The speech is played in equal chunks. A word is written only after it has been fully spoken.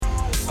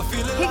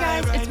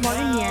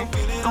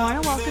I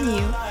want to welcome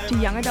you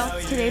to Young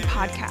Adults Today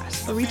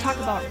podcast, where we talk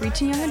about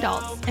reaching young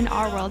adults in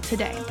our world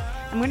today.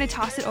 I'm going to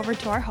toss it over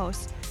to our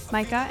hosts,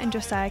 Micah and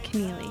Josiah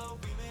Keneally.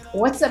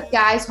 What's up,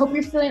 guys? Hope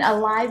you're feeling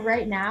alive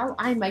right now.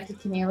 I'm Micah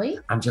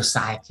Keneally. I'm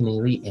Josiah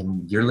Keneally,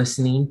 and you're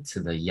listening to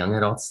the Young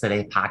Adults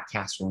Today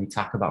podcast, where we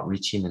talk about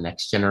reaching the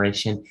next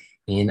generation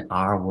in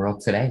our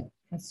world today.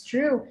 That's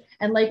true.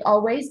 And like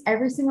always,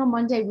 every single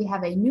Monday, we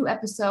have a new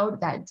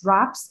episode that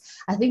drops.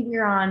 I think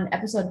we're on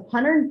episode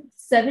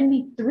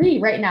 173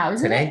 right now,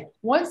 isn't Today? it?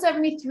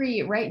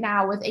 173 right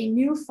now with a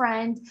new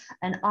friend,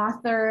 an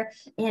author.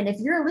 And if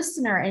you're a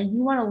listener and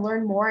you want to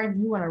learn more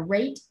and you want to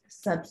rate,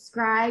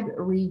 subscribe,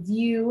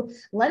 review,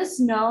 let us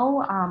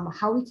know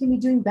how we can be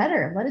doing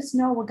better. Let us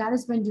know what God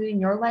has been doing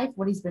in your life,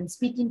 what he's been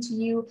speaking to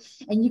you.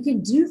 And you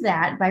can do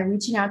that by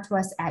reaching out to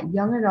us at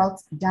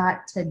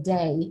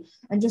youngadults.today.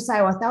 And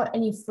Josiah, without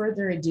any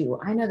further ado,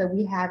 I know that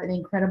we have an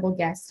incredible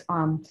guest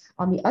on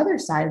the other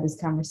side of this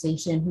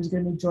conversation who's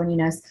going to be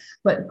joining us.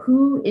 But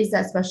who is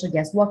that special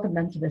guest? Welcome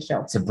them to the show.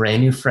 It's a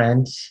brand new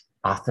friend,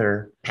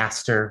 author,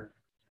 pastor,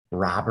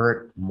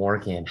 Robert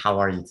Morgan. How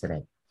are you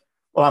today?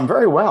 Well, I'm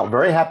very well,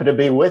 very happy to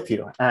be with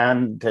you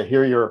and to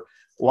hear your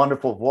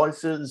wonderful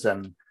voices,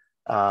 and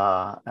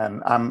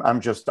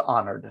I'm just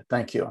honored.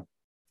 Thank you.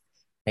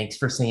 Thanks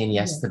for saying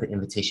yes to the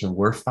invitation.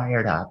 We're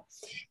fired up,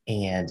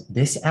 and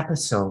this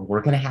episode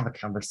we're going to have a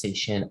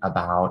conversation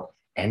about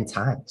end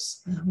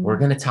times. Mm-hmm. We're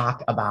going to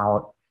talk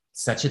about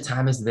such a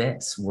time as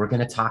this. We're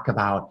going to talk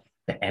about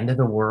the end of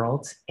the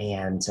world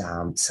and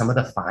some of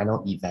the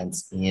final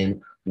events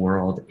in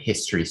world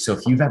history. So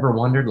if you've ever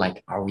wondered,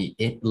 like, are we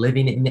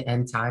living in the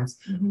end times?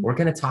 Mm-hmm. We're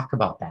going to talk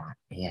about that.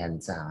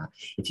 And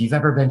if you've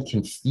ever been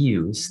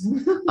confused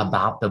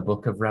about the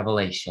book of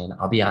Revelation,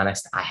 I'll be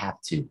honest, I have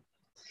too.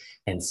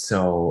 And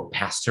so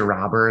Pastor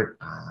Robert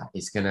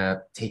is going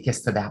to take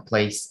us to that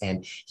place.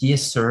 And he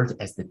has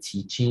served as the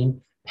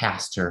teaching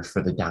pastor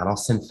for the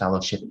Donelson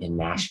Fellowship in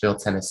Nashville,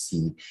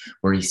 Tennessee,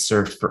 where he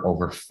served for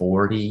over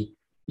 40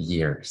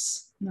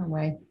 years. No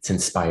way. It's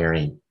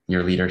inspiring,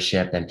 your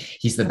leadership. And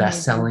he's the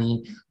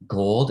best-selling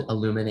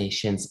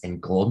gold-Illuminations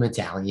and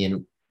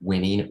gold-medallion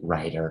winning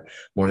writer,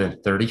 more than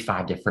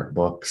 35 different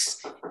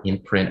books in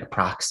print,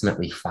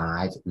 approximately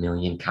 5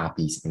 million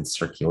copies in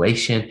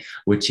circulation,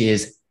 which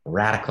is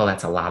radical.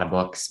 That's a lot of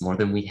books, more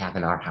than we have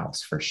in our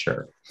house for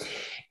sure.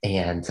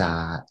 And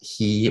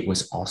he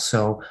was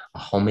also a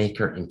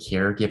homemaker and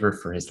caregiver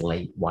for his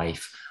late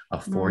wife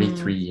of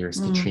 43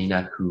 years,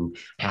 Katrina, who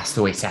passed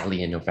away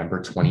sadly in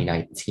November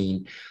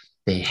 2019.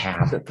 They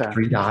have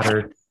 3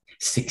 daughters,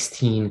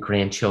 16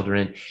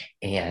 grandchildren.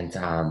 And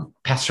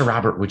Pastor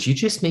Robert, would you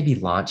just maybe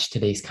launch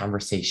today's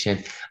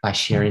conversation by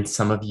sharing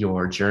some of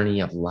your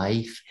journey of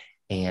life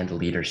and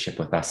leadership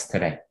with us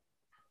today?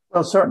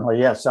 Well, certainly,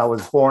 yes. I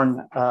was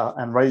born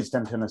and raised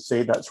in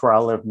Tennessee. That's where I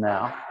live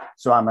now.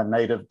 So I'm a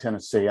native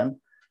Tennessean.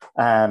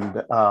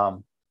 And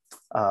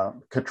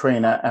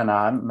Katrina and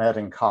I met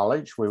in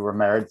college. We were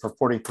married for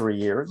 43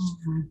 years,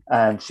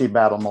 and she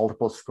battled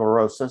multiple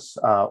sclerosis,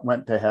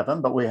 went to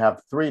heaven. But we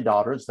have 3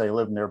 daughters. They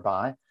live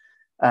nearby.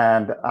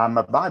 And I'm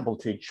a Bible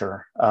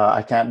teacher.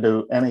 I can't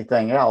do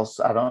anything else.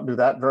 I don't do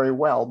that very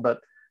well, but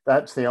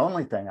that's the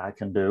only thing I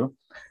can do.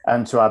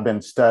 And so I've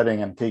been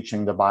studying and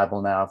teaching the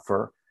Bible now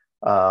for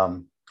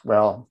a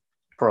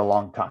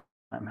long time.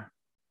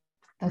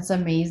 That's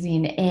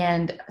amazing.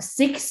 And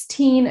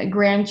 16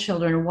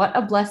 grandchildren. What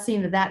a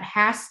blessing that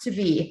has to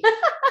be.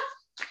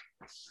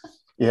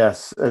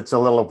 Yes, it's a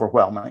little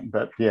overwhelming,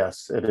 but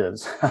yes, it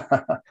is.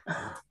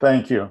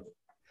 Thank you.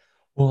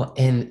 Well,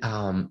 and,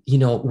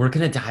 we're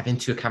going to dive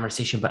into a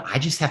conversation, but I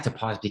just have to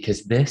pause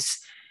because this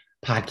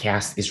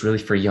podcast is really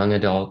for young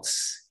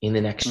adults in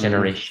the next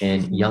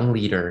generation, young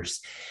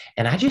leaders.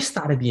 And I just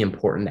thought it'd be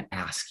important to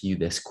ask you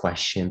this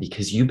question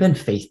because you've been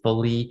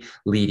faithfully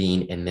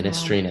leading and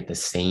ministering at the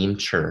same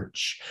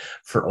church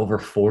for over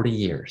 40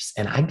 years.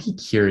 And I'd be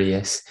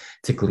curious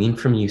to glean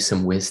from you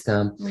some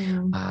wisdom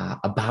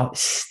about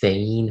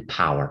staying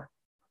power.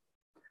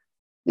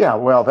 Yeah,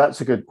 well,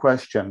 that's a good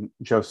question,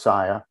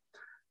 Josiah.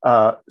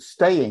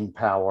 Staying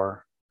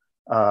power,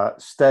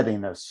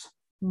 steadiness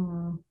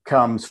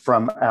comes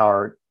from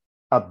our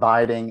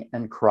abiding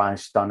in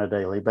Christ on a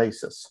daily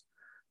basis.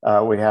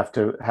 We have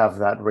to have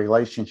that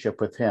relationship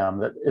with him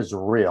that is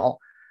real.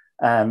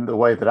 And the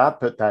way that I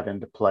put that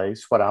into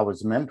place, what I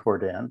was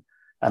mentored in,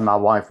 and my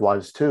wife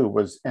was too,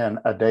 was in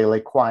a daily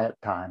quiet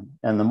time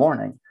in the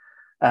morning.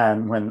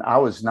 And when I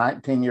was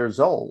 19 years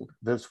old,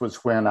 this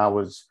was when I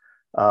was,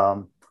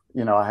 I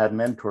had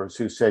mentors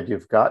who said,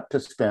 you've got to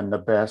spend the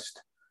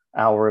best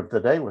hour of the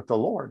day with the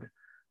Lord.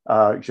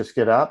 Just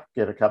get up,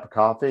 get a cup of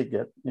coffee,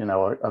 get,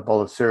 a bowl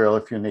of cereal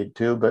if you need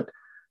to,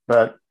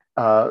 but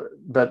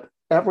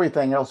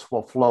everything else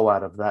will flow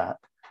out of that.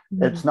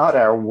 It's not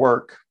our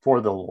work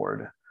for the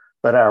Lord,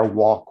 but our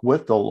walk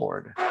with the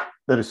Lord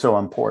that is so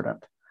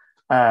important.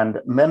 And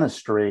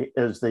ministry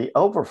is the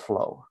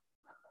overflow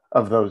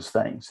of those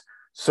things.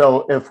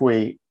 So if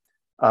we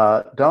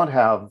don't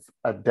have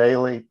a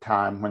daily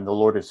time when the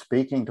Lord is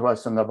speaking to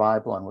us in the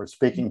Bible and we're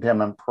speaking to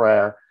him in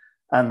prayer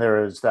And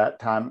there is that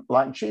time,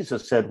 like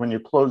Jesus said, when you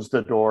close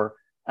the door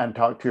and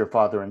talk to your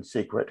Father in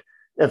secret,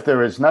 if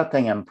there is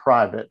nothing in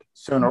private,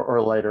 sooner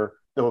or later,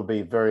 there will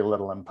be very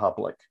little in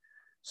public.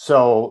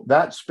 So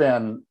that's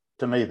been,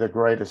 to me, the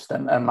greatest.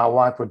 And my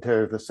wife would tell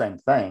you the same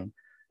thing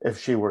if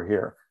she were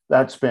here.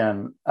 That's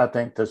been, I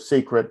think, the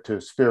secret to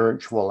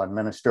spiritual and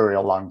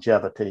ministerial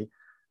longevity,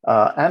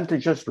 and to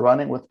just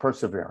running with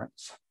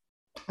perseverance.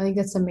 I think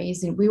that's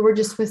amazing. We were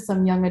just with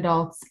some young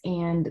adults,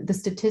 and the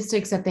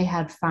statistics that they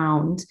had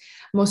found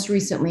most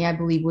recently, I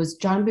believe, was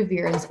John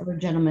Bevere and other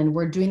gentlemen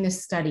were doing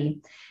this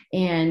study,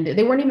 and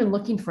they weren't even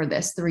looking for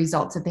the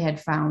results that they had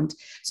found.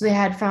 So they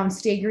had found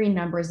staggering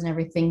numbers and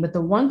everything. But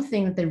the one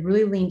thing that they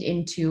really leaned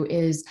into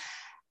is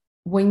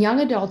when young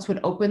adults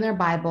would open their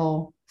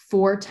Bible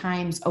 4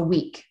 times a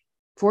week,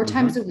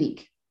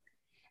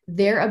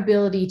 their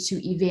ability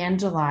to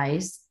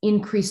evangelize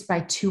increased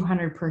by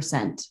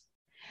 200%.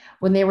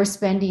 When they were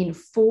spending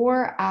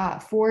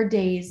 4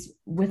 days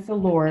with the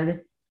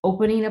Lord,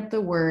 opening up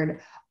the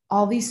word,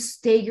 all these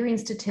staggering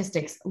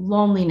statistics,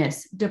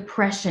 loneliness,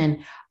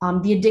 depression,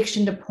 the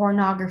addiction to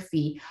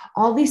pornography,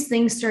 all these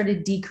things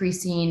started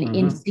decreasing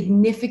in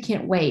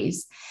significant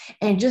ways.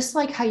 And just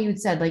like how you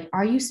said, like,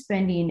 are you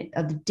spending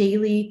a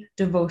daily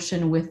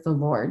devotion with the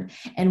Lord?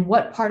 And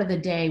what part of the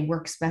day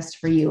works best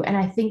for you? And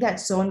I think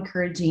that's so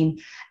encouraging.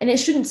 And it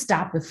shouldn't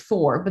stop with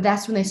 4, but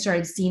that's when they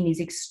started seeing these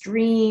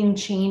extreme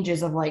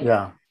changes of like,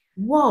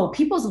 whoa,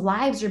 people's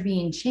lives are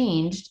being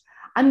changed.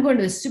 I'm going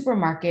to the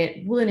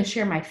supermarket, willing to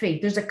share my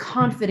faith. There's a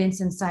confidence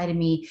inside of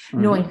me,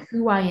 knowing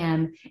who I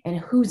am and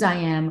whose I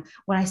am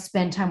when I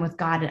spend time with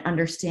God and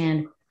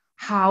understand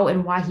how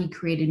and why he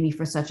created me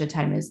for such a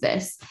time as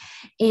this.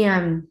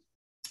 And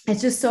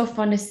it's just so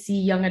fun to see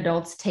young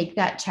adults take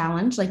that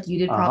challenge like you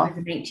did, probably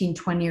the 19,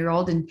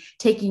 20-year-old, and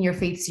taking your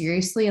faith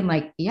seriously and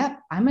like, yep,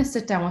 I'm going to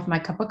sit down with my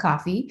cup of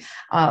coffee,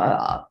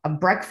 a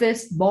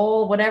breakfast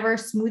bowl, whatever,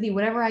 smoothie,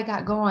 whatever I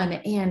got going.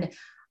 And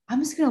I'm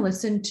just going to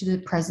listen to the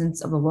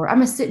presence of the Lord. I'm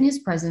going to sit in his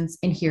presence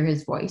and hear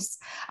his voice.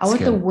 I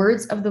want the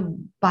words of the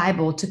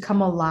Bible to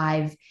come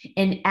alive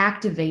and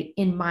activate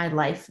in my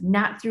life,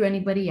 not through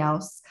anybody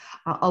else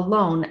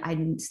alone.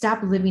 I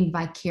stop living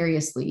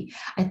vicariously.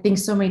 I think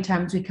so many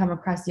times we come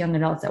across young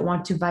adults that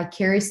want to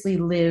vicariously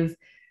live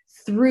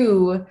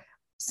through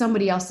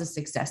somebody else's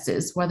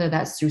successes, whether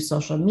that's through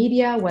social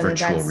media, whether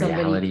that's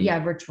somebody,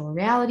 virtual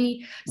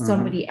reality,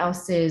 somebody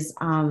else's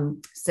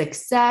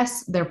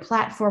success, their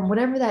platform,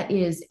 whatever that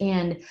is.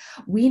 And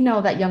we know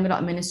that young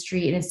adult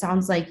ministry, and it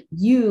sounds like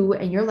you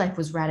and your life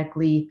was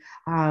radically,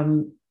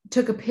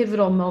 took a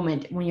pivotal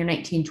moment when you're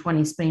 19,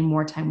 20, spending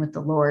more time with the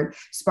Lord,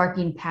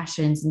 sparking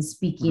passions and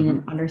speaking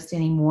and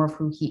understanding more of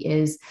who he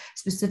is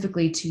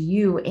specifically to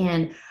you.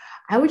 And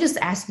I would just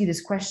ask you this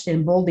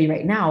question boldly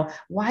right now.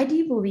 Why do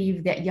you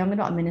believe that young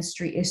adult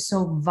ministry is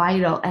so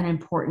vital and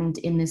important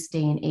in this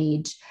day and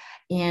age?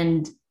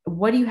 And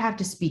what do you have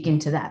to speak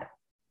into that?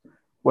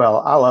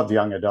 Well, I love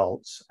young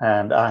adults,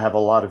 and I have a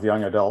lot of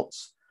young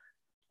adults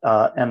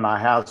in my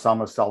house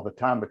almost all the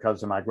time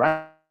because of my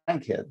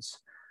grandkids.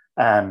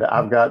 And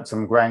I've got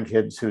some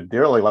grandkids who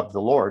dearly love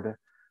the Lord.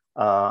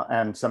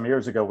 And some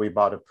years ago, we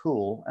bought a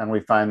pool, and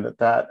we find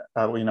that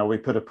we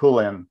put a pool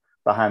in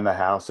behind the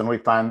house, and we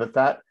find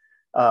that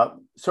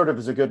sort of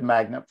is a good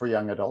magnet for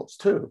young adults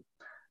too.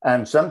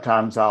 And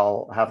sometimes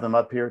I'll have them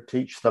up here,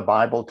 teach the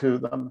Bible to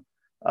them.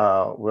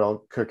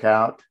 We'll cook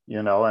out,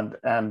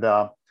 and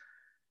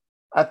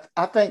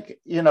I think,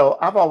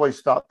 I've always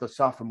thought the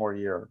sophomore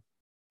year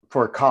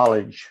for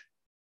college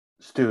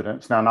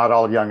students, now not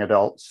all young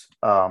adults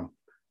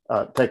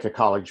take a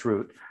college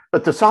route,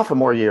 but the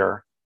sophomore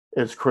year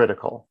is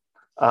critical.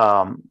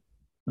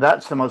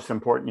 That's the most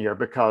important year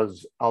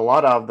because a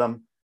lot of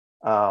them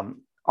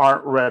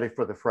aren't ready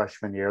for the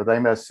freshman year. They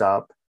mess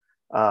up.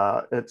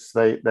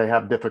 They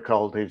have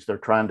difficulties. They're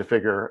trying to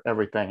figure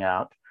everything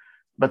out,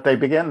 but they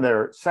begin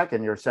their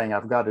second year saying,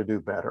 "I've got to do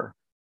better."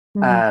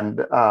 And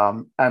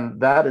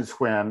that is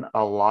when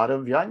a lot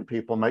of young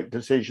people make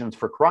decisions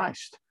for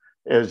Christ,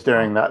 is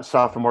during that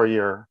sophomore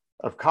year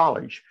of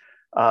college,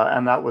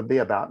 and that would be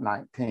about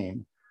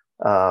 19.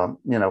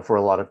 For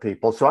a lot of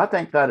people. So I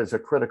think that is a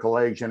critical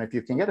age, and if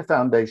you can get a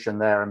foundation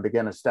there and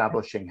begin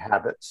establishing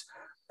habits,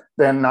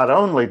 then not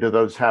only do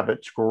those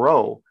habits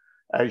grow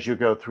as you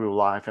go through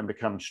life and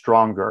become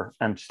stronger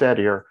and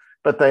steadier,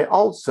 but they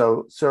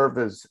also serve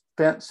as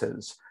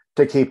fences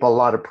to keep a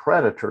lot of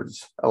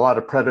predators, a lot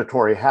of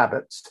predatory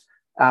habits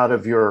out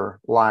of your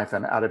life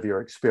and out of your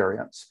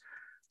experience.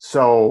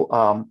 So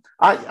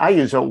I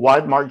use a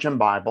wide margin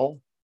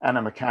Bible and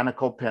a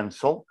mechanical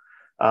pencil,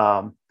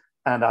 and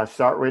I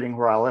start reading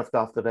where I left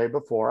off the day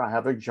before. I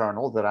have a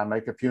journal that I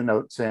make a few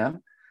notes in,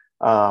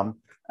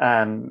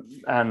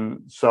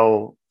 and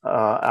so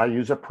I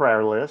use a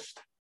prayer list,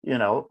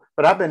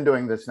 but I've been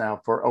doing this now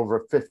for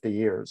over 50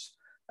 years.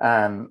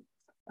 And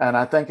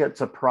I think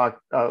it's a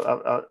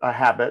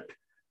habit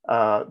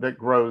that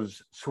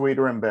grows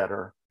sweeter and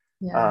better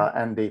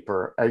and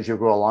deeper as you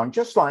go along,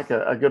 just like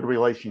a good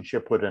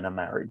relationship would in a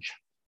marriage.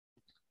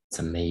 It's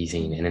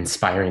amazing and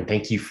inspiring.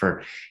 Thank you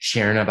for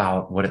sharing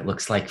about what it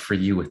looks like for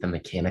you with a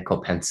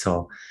mechanical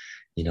pencil,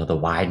 the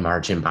wide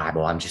margin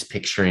Bible. I'm just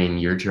picturing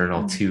your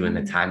journal too, and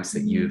the times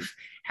that you've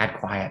had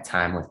quiet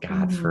time with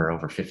God for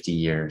over 50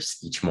 years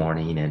each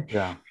morning.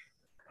 And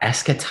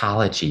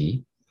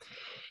eschatology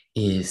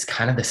is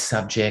kind of the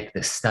subject,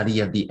 the study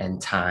of the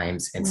end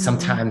times. And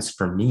sometimes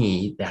for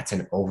me, that's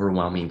an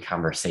overwhelming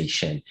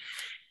conversation.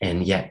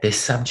 And yet this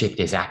subject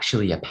is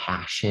actually a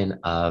passion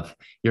of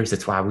yours.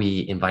 That's why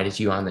we invited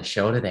you on the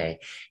show today.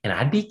 And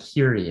I'd be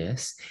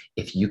curious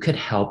if you could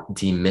help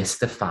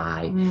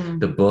demystify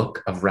the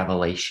book of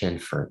Revelation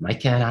for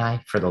Micah and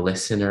I, for the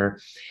listener,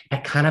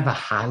 at kind of a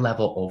high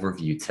level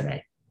overview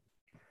today.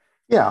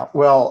 Yeah,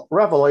 well,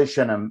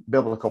 Revelation and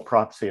biblical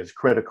prophecy is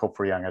critical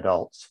for young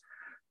adults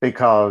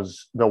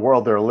because the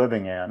world they're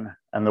living in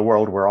and the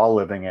world we're all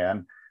living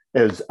in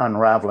is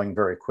unraveling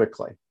very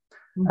quickly.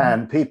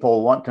 And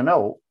people want to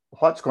know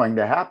what's going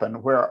to happen.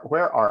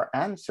 Where are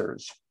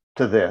answers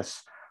to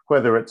this?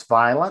 Whether it's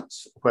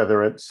violence,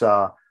 whether it's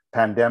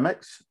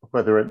pandemics,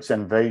 whether it's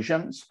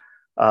invasions.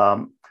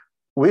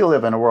 We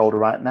live in a world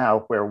right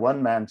now where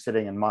one man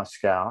sitting in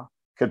Moscow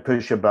could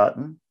push a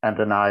button and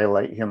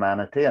annihilate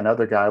humanity.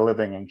 Another guy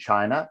living in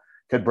China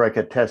could break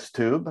a test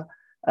tube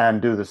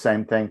and do the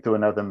same thing through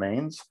another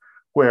means,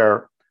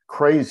 where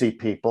crazy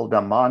people,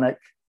 demonic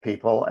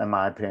people, in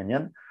my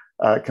opinion,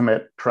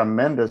 commit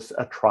tremendous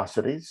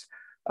atrocities,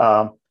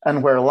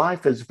 and where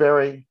life is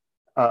very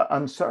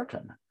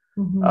uncertain.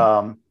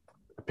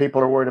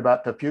 People are worried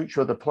about the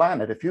future of the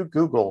planet. If you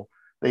Google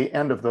the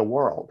end of the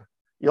world,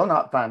 you'll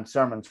not find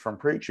sermons from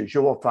preachers.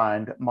 You will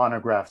find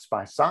monographs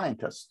by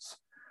scientists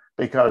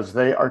because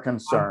they are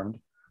concerned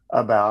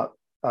about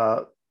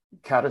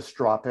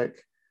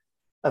catastrophic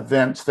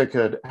events that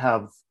could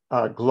have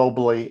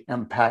globally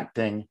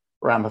impacting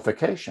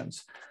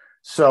ramifications.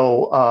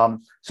 So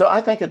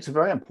I think it's a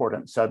very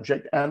important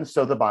subject, and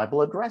so the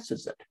Bible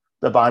addresses it.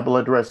 The Bible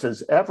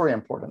addresses every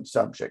important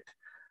subject,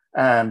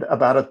 and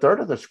about a third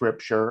of the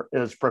scripture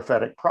is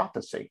prophetic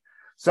prophecy.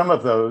 Some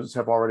of those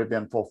have already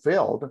been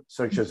fulfilled,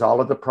 such as all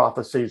of the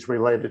prophecies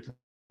related to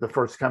the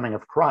first coming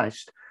of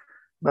Christ,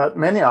 but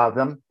many of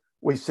them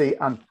we see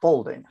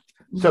unfolding.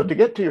 So to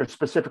get to your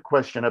specific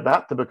question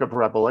about the book of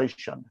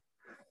Revelation,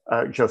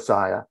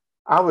 Josiah,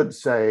 I would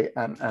say,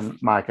 and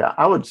Micah,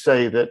 I would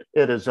say that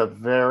it is a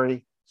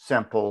very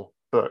simple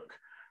book.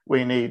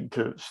 We need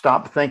to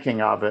stop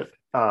thinking of it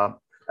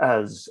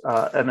as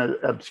an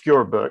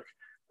obscure book.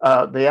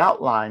 The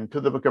outline to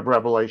the book of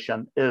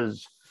Revelation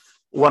is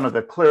one of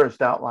the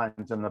clearest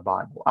outlines in the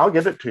Bible. I'll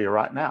give it to you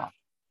right now.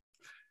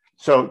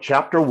 So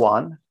chapter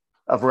 1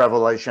 of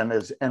Revelation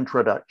is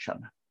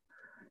introduction.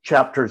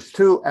 Chapters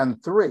 2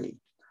 and 3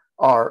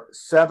 are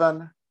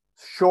 7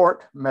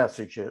 short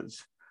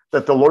messages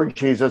that the Lord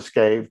Jesus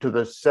gave to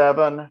the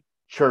 7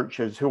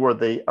 churches who were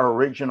the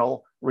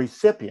original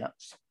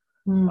recipients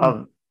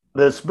of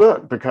this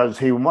book, because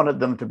he wanted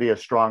them to be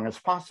as strong as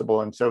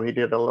possible. And so he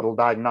did a little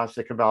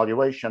diagnostic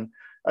evaluation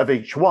of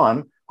each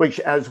one, which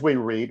as we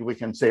read, we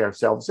can see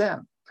ourselves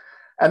in.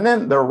 And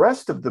then the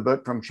rest of the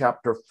book from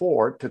chapter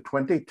 4 to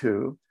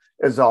 22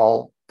 is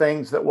all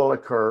things that will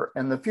occur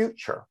in the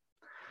future.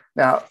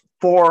 Now,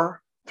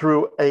 4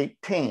 through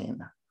 18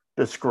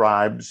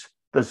 describes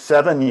the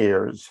 7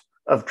 years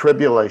of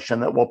tribulation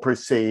that will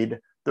precede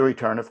the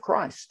return of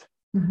Christ.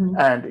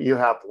 And you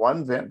have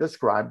one event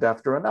described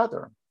after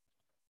another.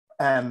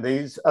 And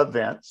these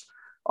events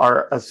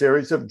are a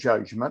series of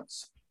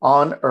judgments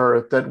on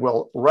earth that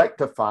will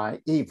rectify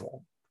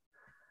evil.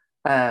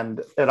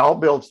 And it all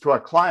builds to a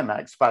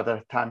climax by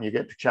the time you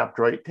get to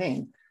chapter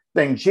 18.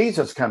 Then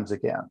Jesus comes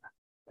again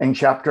in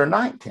chapter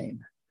 19.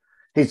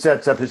 He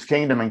sets up his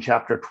kingdom in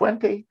chapter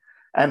 20,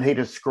 and he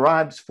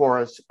describes for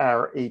us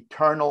our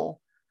eternal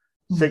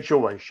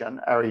situation,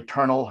 our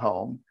eternal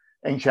home,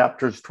 in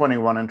chapters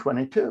 21 and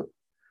 22.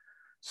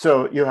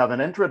 So you have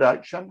an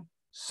introduction,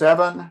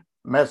 7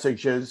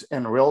 messages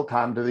in real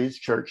time to these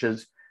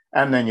churches,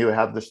 and then you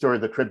have the story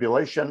of the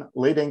tribulation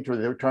leading to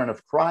the return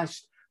of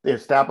Christ, the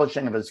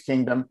establishing of his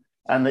kingdom,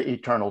 and the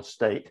eternal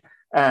state.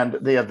 And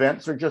the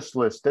events are just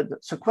listed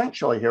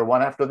sequentially here,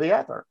 one after the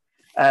other.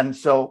 And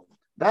so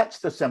that's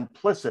the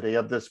simplicity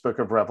of this book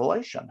of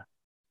Revelation.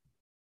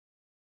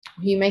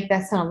 You make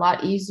that sound a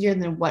lot easier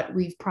than what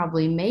we've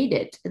probably made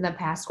it in the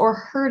past or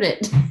heard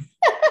it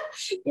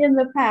in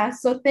the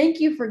past. So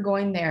thank you for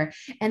going there.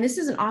 And this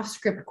is an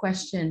off-script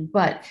question,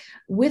 but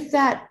with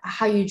that,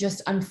 how you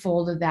just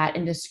unfolded that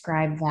and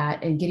described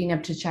that and getting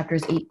up to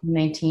chapters 18,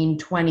 19,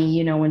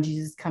 20, when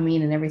Jesus is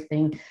coming and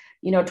everything,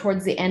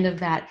 towards the end of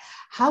that,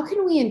 how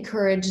can we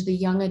encourage the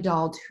young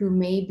adult who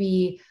may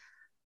be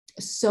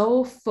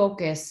so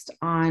focused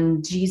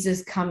on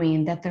Jesus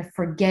coming that they're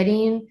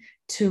forgetting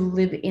to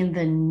live in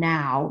the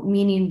now,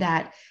 meaning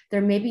that they're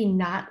maybe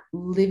not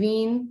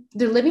living,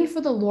 they're living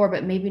for the Lord,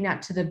 but maybe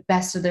not to the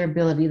best of their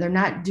ability. They're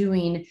not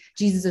doing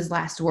Jesus's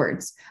last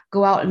words,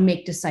 go out and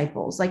make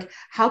disciples. Like,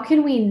 how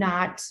can we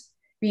not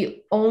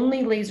be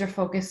only laser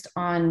focused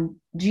on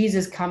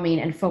Jesus coming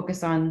and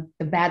focus on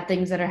the bad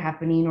things that are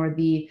happening or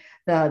the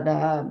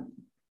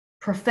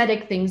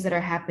prophetic things that are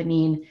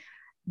happening,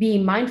 be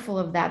mindful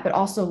of that, but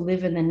also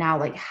live in the now.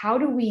 Like, how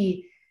do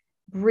we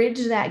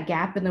bridge that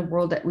gap in the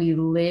world that we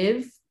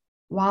live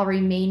while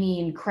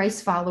remaining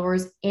Christ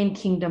followers and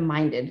kingdom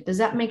minded? Does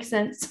that make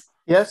sense?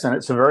 Yes, and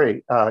it's a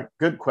very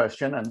good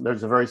question, and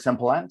there's a very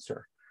simple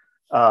answer.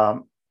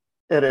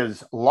 It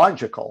is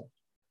logical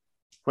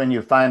when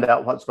you find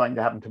out what's going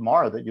to happen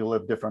tomorrow that you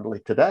live differently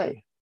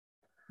today.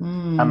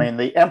 I mean,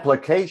 the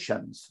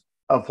implications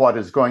of what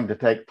is going to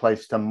take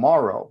place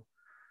tomorrow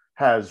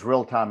has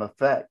real-time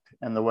effect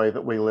in the way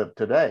that we live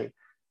today.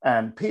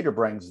 And Peter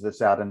brings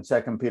this out in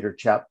 2 Peter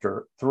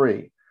chapter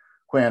 3,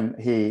 when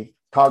he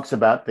talks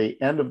about the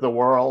end of the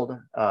world.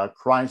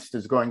 Christ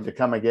is going to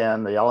come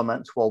again. The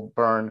elements will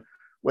burn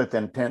with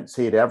intense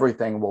heat.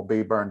 Everything will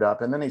be burned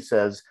up. And then he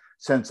says,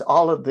 since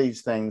all of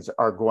these things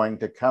are going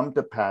to come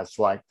to pass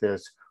like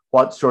this,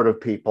 what sort of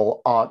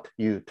people ought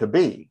you to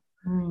be?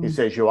 He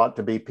says you ought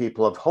to be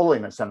people of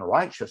holiness and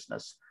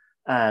righteousness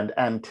and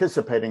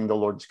anticipating the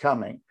Lord's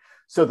coming.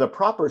 So the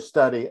proper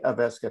study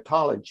of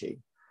eschatology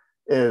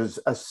is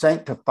a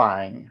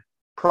sanctifying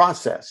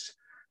process.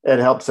 It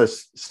helps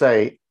us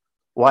say,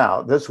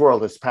 wow, this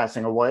world is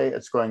passing away.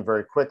 It's going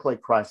very quickly.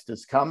 Christ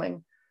is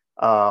coming.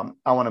 I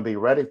want to be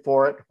ready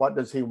for it. What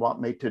does he want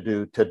me to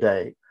do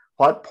today?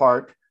 What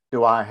part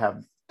do I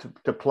have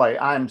to play?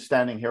 I'm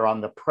standing here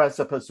on the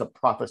precipice of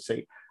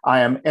prophecy. I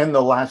am in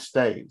the last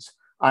days.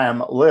 I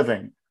am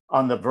living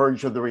on the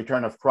verge of the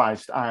return of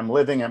Christ. I am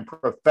living in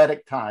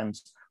prophetic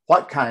times.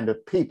 What kind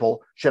of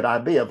people should I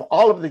be? Of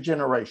all of the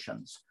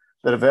generations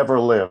that have ever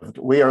lived,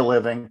 we are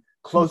living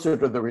closer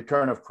to the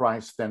return of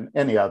Christ than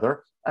any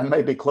other, and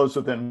maybe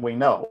closer than we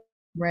know.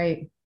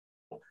 Right.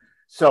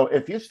 So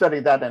if you study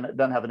that and it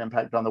doesn't have an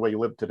impact on the way you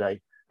live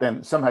today,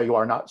 then somehow you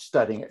are not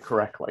studying it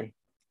correctly.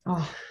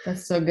 Oh,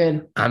 that's so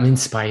good. I'm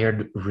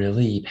inspired,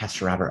 really,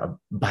 Pastor Robert,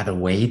 by the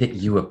way that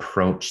you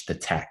approach the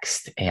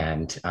text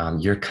and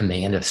your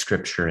command of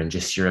Scripture and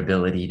just your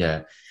ability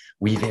to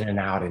weave in and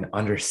out and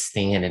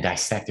understand and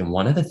dissect. And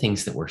one of the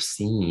things that we're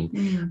seeing,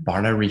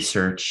 Barna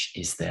research,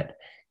 is that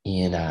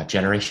in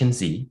Generation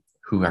Z,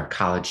 who are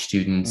college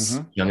students,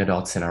 young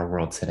adults in our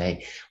world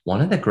today, one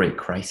of the great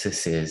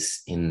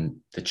crises in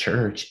the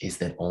church is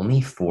that only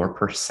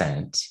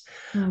 4%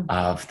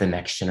 of the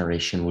next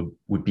generation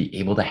would be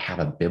able to have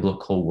a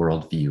biblical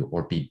worldview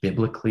or be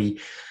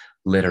biblically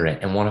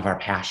literate. And one of our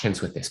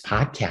passions with this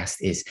podcast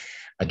is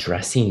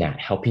addressing that,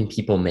 helping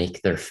people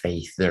make their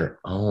faith their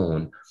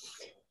own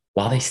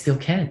while they still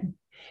can.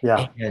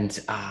 Yeah. And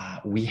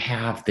we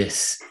have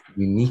this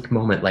unique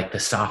moment, like the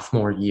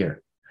sophomore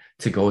year,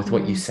 to go with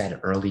what you said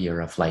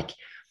earlier of like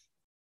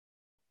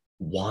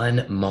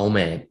one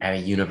moment at a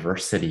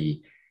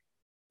university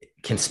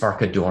can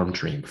spark a dorm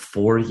dream.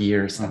 4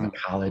 years of a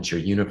college or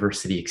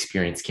university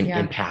experience can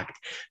impact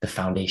the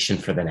foundation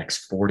for the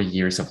next 40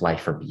 years of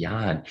life or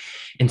beyond.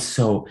 And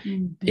so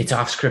it's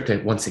off script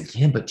once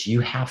again, but do you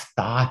have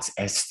thoughts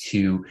as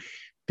to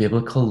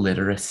biblical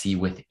literacy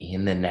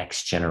within the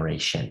next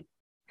generation?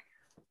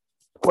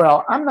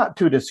 Well, I'm not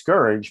too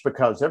discouraged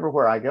because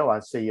everywhere I go, I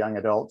see young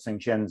adults and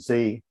Gen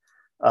Z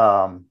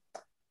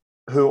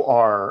who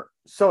are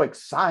so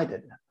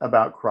excited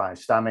about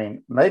Christ. I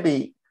mean,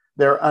 maybe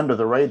they're under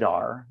the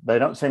radar. They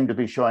don't seem to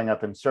be showing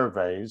up in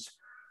surveys,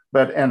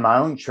 but in my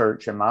own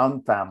church, in my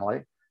own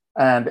family,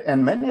 and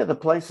in many of the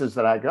places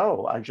that I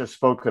go, I just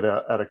spoke at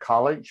a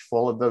college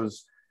full of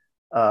those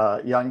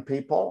young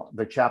people.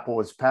 The chapel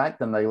was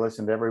packed and they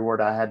listened to every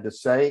word I had to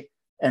say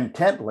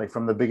intently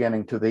from the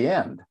beginning to the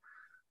end.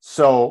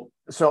 So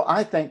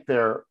I think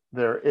there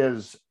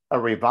is a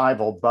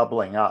revival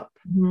bubbling up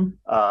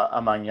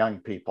among young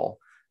people.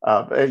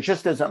 It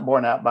just isn't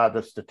borne out by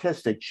the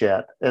statistics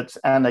yet. It's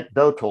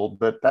anecdotal,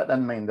 but that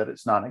doesn't mean that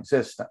it's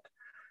non-existent.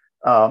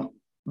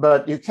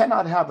 But you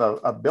cannot have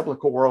a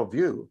biblical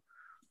worldview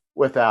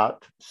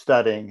without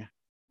studying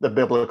the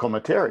biblical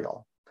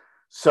material.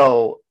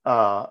 So in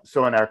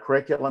our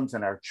curriculums,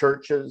 in our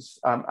churches,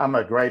 I'm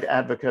a great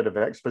advocate of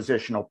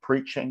expositional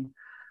preaching.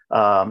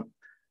 I'm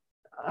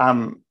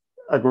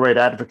a great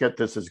advocate.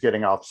 This is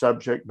getting off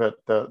subject, but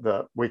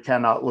we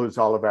cannot lose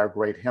all of our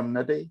great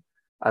hymnody.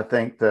 I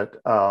think that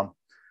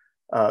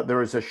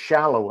there is a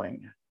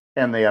shallowing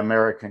in the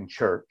American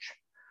church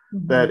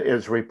that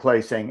is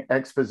replacing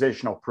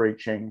expositional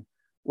preaching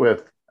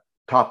with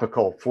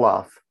topical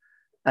fluff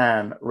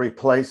and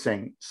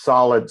replacing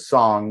solid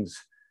songs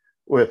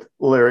with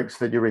lyrics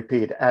that you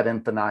repeat ad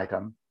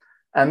infinitum.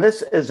 And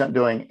this isn't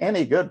doing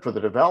any good for the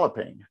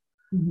developing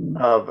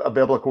of a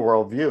biblical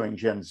worldview in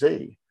Gen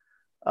Z.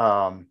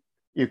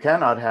 You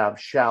cannot have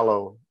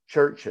shallow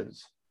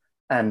churches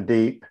and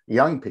deep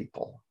young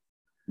people.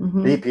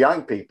 Deep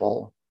young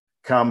people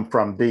come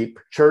from deep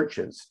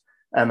churches,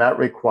 and that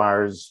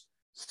requires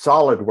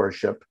solid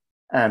worship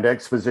and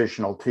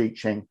expositional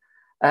teaching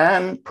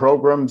and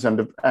programs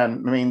and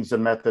means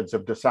and methods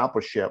of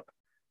discipleship,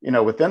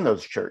 within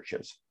those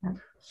churches.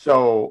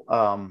 So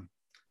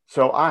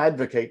I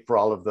advocate for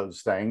all of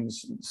those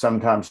things,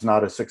 sometimes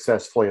not as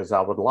successfully as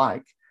I would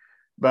like,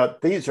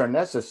 but these are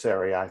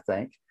necessary, I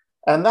think.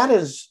 And that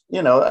is,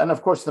 and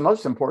of course, the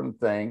most important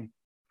thing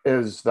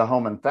is the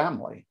home and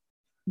family.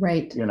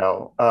 Right.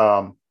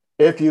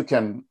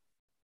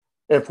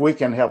 If we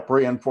can help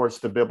reinforce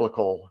the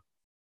biblical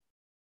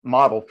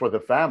model for the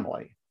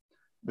family,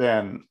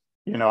 then,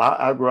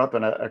 I grew up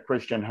in a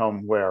Christian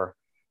home where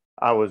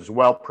I was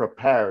well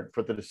prepared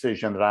for the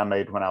decision that I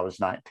made when I was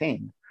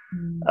 19.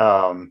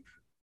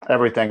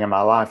 Everything in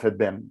my life had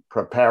been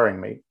preparing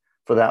me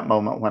for that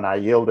moment when I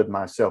yielded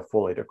myself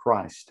fully to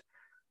Christ.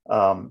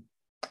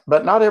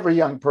 But not every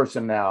young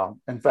person now,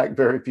 in fact,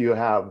 very few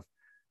have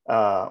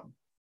a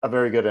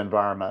very good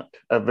environment,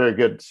 a very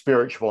good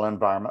spiritual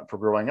environment for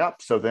growing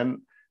up. So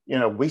then,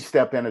 we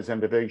step in as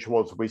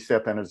individuals, we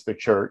step in as the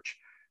church,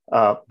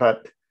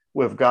 but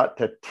we've got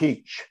to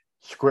teach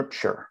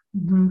Scripture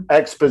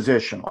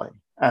expositionally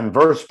and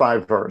verse by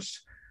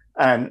verse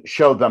and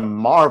show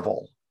them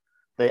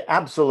the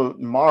absolute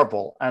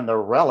marvel and the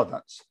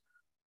relevance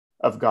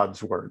of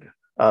God's word.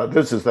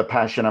 This is the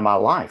passion of my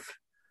life.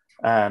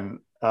 And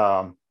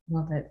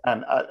love it.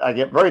 And I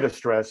get very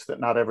distressed that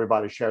not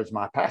everybody shares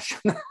my passion,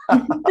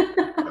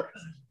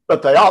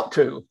 but they ought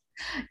to.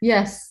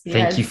 Yes.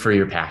 Thank you for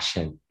your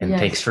passion. And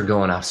thanks for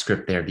going off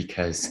script there,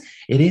 because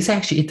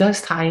it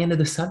does tie into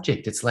the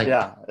subject. It's like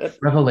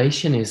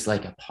Revelation is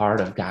like a part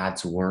of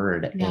God's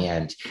word. Yeah.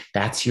 And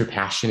that's your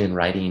passion in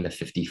writing the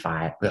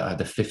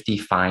 50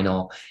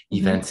 final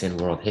events in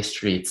world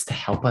history. It's to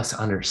help us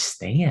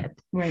understand.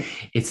 Right.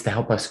 It's to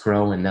help us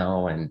grow and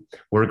know. And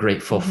we're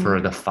grateful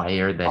for the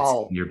fire that's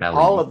in your belly.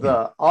 All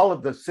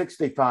of the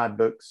 65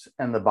 books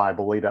in the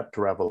Bible lead up to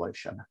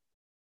Revelation.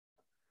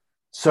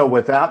 So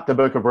without the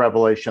book of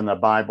Revelation, the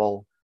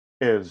Bible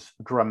is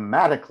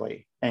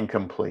dramatically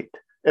incomplete.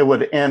 It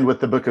would end with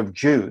the book of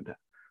Jude,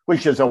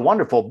 which is a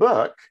wonderful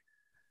book,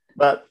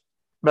 but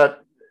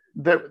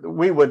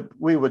we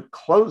would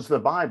close the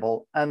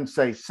Bible and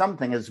say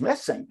something is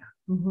missing.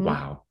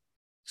 Wow.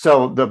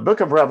 So the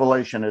book of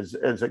Revelation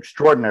is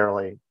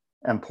extraordinarily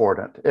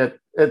important.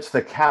 It's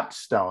the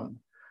capstone,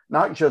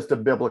 not just a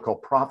biblical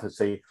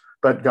prophecy,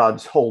 but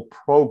God's whole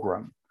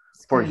program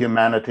for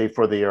humanity,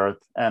 for the earth,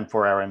 and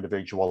for our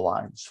individual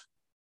lives.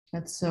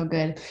 That's so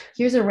good.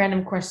 Here's a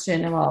random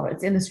question. Well,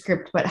 it's in the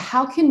script, but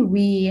how can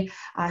we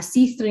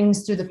see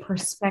things through the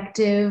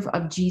perspective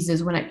of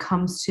Jesus when it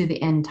comes to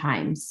the end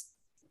times?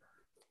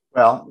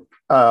 Well,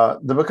 the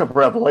book of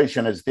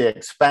Revelation is the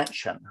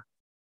expansion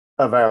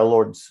of our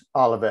Lord's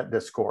Olivet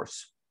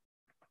Discourse.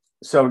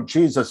 So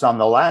Jesus, on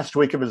the last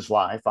week of his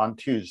life, on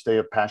Tuesday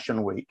of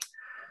Passion Week,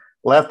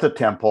 left the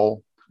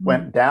temple,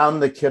 went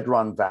down the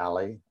Kidron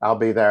Valley. I'll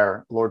be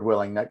there, Lord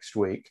willing, next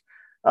week.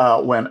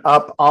 Went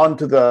up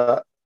onto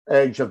the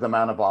edge of the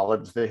Mount of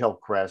Olives, the hill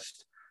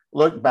crest,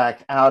 looked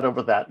back out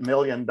over that $1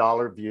 million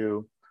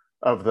view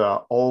of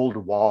the old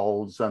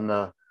walls and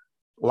the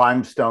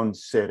limestone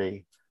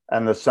city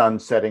and the sun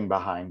setting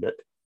behind it.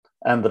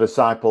 And the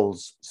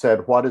disciples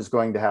said, what is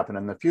going to happen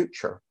in the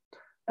future?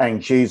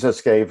 And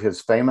Jesus gave his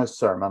famous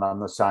sermon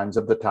on the signs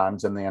of the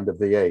times and the end of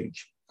the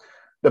age.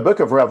 The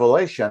book of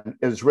Revelation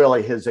is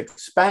really his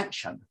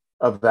expansion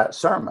of that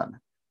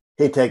sermon.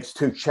 He takes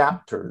 2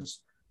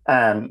 chapters,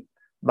 and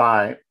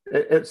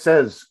it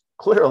says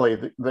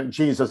clearly that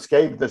Jesus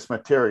gave this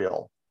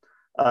material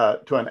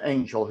to an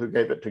angel who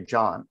gave it to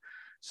John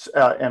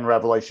in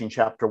Revelation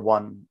chapter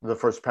 1, the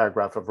first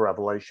paragraph of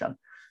Revelation.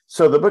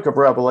 So the book of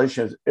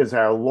Revelation is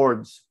our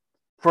Lord's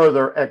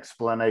further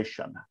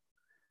explanation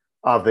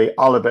of the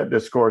Olivet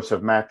Discourse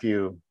of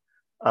Matthew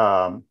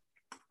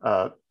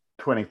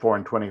 24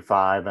 and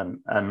 25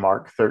 and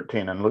Mark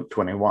 13 and Luke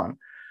 21.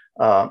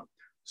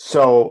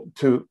 So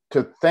to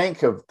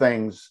think of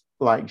things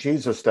like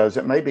Jesus does,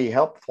 it may be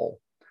helpful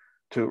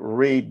to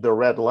read the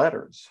red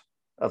letters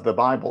of the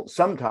Bible.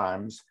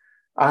 Sometimes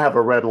I have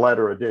a red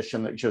letter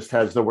edition that just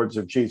has the words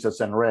of Jesus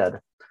in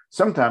red.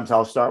 Sometimes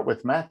I'll start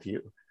with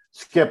Matthew,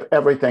 skip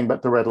everything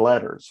but the red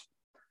letters,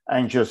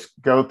 and just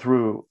go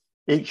through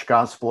each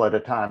gospel at a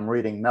time,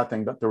 reading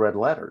nothing but the red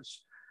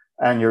letters.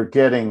 And you're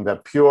getting the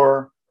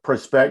pure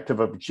perspective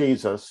of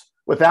Jesus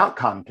without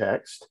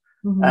context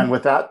and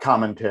without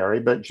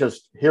commentary, but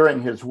just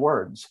hearing his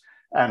words.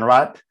 And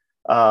at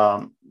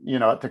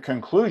the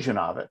conclusion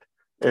of it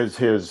is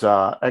his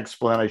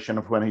explanation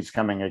of when he's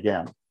coming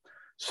again.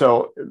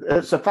 So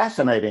it's a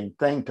fascinating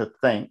thing to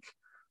think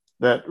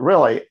that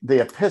really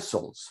the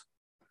epistles,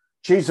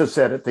 Jesus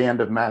said at the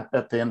end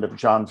of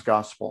John's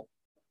gospel,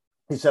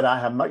 he said, I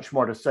have much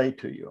more to say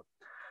to you,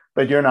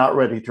 but you're not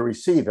ready to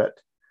receive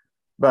it.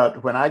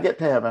 But when I get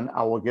to heaven,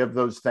 I will give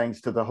those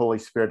things to the Holy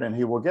Spirit and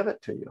he will give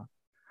it to you.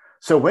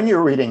 So when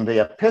you're reading the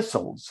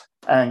epistles,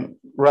 and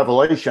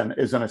Revelation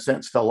is in a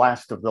sense the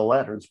last of the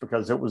letters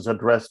because it was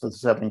addressed to the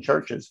 7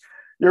 churches,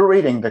 you're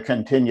reading the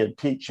continued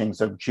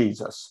teachings of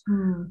Jesus.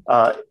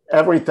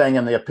 Everything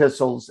in the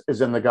epistles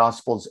is in the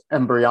Gospels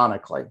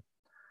embryonically,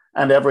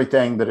 and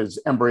everything that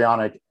is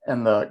embryonic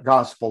in the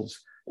Gospels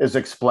is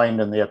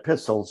explained in the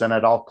epistles, and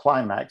it all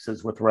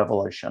climaxes with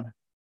Revelation.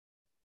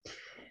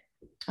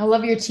 I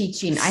love your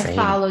teaching. Same. I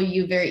follow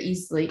you very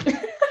easily.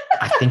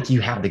 I think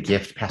you have the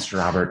gift, Pastor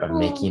Robert, of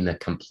making the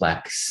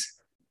complex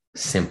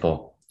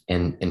simple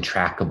and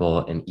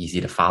trackable and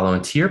easy to follow.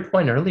 And to your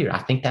point earlier, I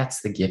think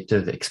that's the gift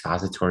of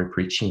expository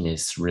preaching,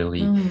 is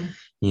really,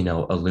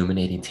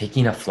 illuminating,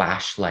 taking a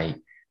flashlight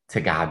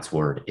to God's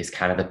word is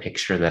kind of the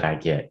picture that I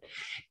get,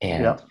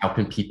 and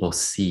helping people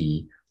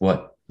see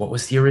what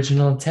was the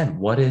original intent.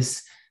 What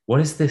does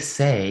this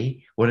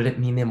say? What did it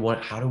mean? And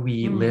how do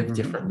we live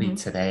differently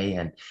today?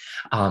 And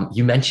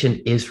you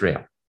mentioned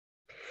Israel.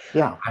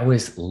 Yeah. I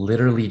was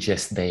literally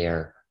just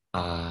there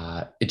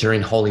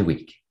during Holy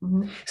Week.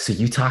 So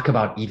you talk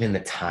about even the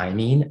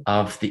timing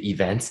of the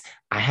events.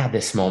 I had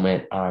this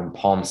moment on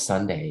Palm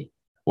Sunday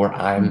where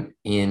I'm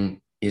in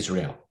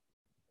Israel.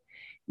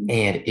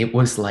 And it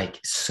was like,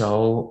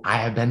 so I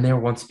have been there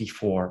once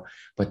before,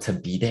 but to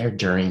be there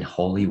during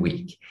Holy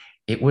Week,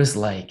 it was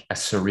like a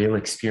surreal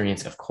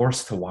experience, of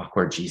course, to walk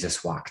where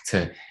Jesus walked,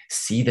 to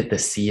see that the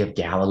Sea of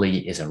Galilee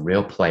is a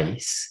real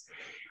place.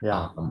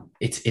 Yeah.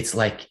 It's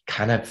like,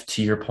 kind of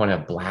to your point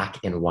of black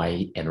and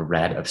white and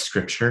red of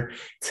scripture.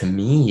 To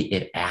me,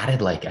 it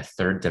added like a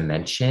third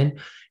dimension,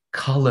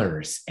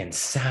 colors and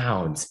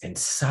sounds and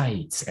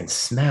sights and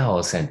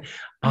smells and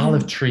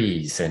olive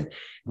trees and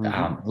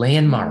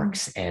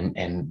landmarks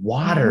and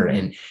water,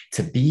 and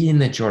to be in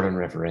the Jordan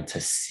River and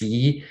to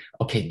see,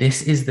 okay,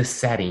 this is the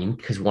setting,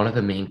 because one of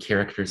the main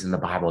characters in the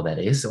Bible that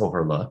is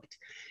overlooked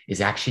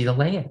is actually the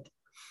land.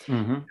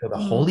 So the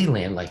Holy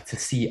Land, like to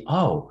see,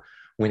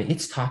 when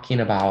it's talking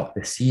about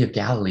the Sea of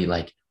Galilee,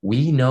 like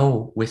we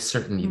know with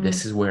certainty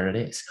this is where it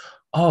is.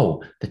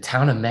 The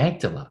town of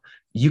Magdala,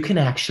 you can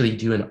actually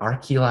do an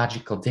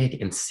archaeological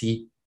dig and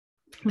see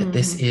that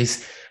this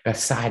is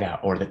Bethsaida,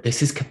 or that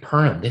this is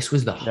Capernaum. This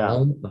was the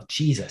home of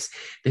Jesus.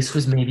 This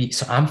was maybe,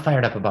 so I'm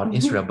fired up about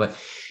Israel, but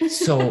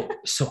so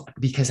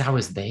because I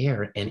was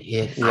there, and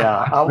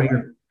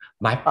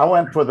I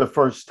went for the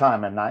first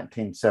time in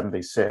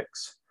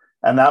 1976,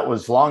 and that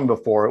was long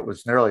before it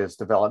was nearly as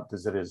developed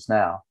as it is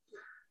now.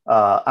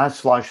 I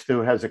sloshed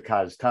through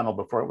Hezekiah's tunnel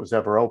before it was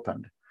ever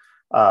opened.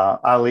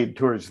 I lead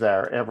tours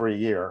there every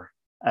year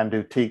and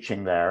do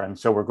teaching there, and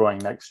so we're going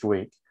next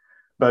week.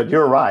 But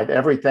you're right.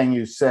 Everything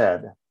you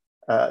said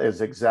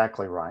is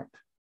exactly right.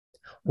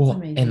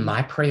 Well, and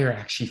my prayer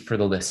actually for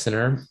the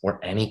listener or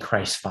any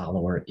Christ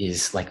follower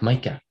is like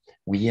Micah.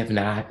 We have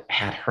not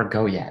had her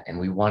go yet, and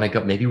we want to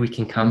go. Maybe we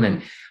can come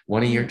in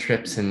one of your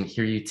trips and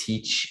hear you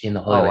teach in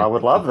the Holy Land. I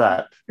would love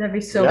that. That'd be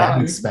so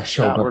fun.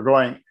 Special. Yeah, we're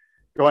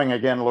going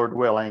again, Lord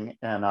willing,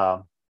 in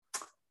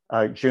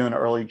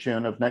early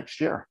June of next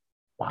year.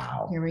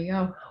 Wow. Here we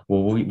go.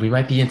 Well, we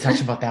might be in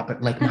touch about that,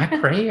 but like my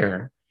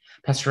prayer,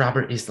 Pastor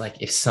Robert, is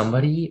like, if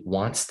somebody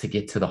wants to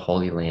get to the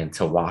Holy Land,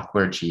 to walk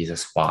where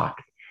Jesus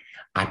walked,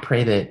 I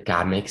pray that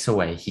God makes a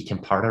way. He can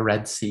part a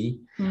Red Sea.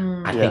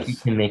 I think he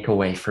can make a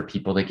way for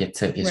people to get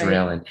to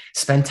Israel and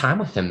spend time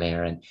with him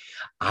there. And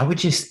I would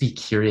just be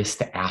curious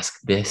to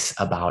ask this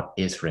about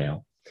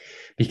Israel,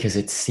 because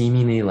it's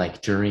seemingly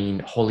like during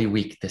Holy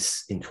Week,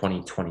 this in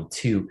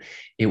 2022,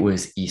 it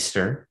was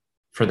Easter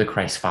for the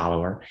Christ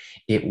follower.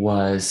 It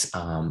was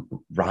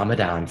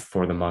Ramadan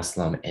for the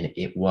Muslim, and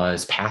it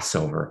was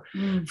Passover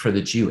for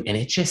the Jew. And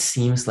it just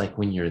seems like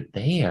when you're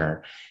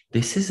there,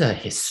 this is a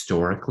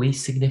historically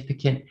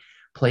significant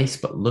place,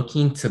 but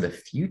looking to the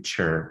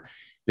future,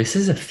 this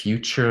is a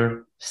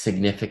future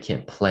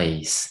significant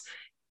place.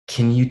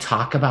 Can you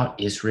talk about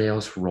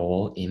Israel's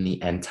role in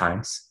the end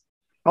times?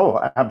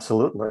 Oh,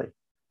 absolutely.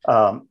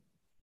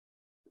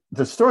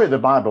 The story of the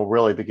Bible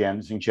really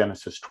begins in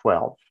Genesis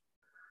 12.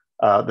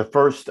 The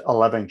first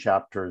 11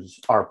 chapters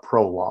are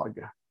prologue.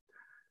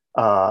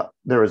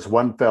 There is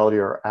one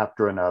failure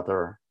after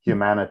another.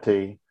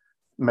 Humanity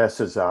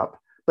messes up.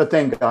 But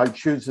then God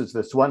chooses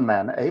this one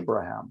man,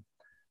 Abraham.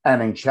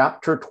 And in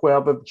chapter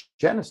 12 of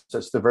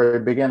Genesis, the very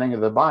beginning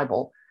of the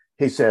Bible,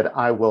 he said,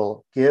 I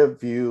will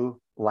give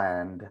you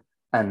land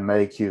and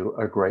make you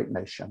a great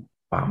nation.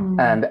 Wow.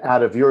 And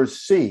out of your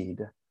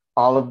seed,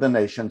 all of the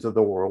nations of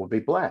the world will be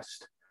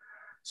blessed.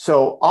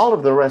 So all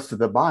of the rest of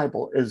the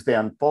Bible is the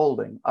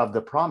unfolding of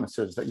the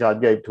promises that God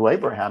gave to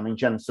Abraham in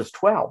Genesis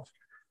 12.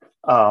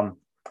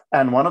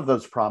 And one of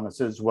those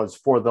promises was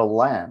for the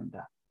land.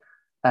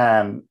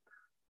 And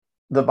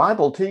the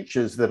Bible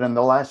teaches that in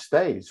the last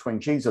days, when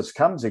Jesus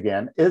comes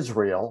again,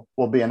 Israel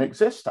will be in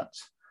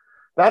existence.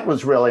 That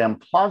was really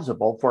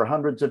implausible for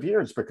hundreds of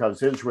years,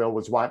 because Israel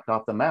was wiped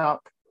off the map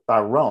by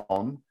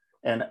Rome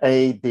in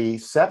AD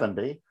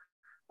 70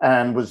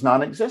 and was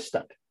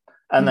non-existent.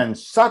 And then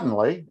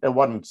suddenly, it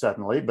wasn't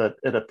suddenly, but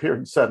it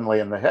appeared suddenly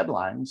in the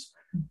headlines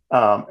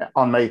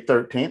on May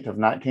 13th of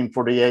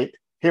 1948,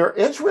 here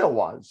Israel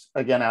was,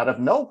 again out of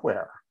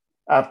nowhere,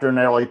 after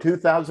nearly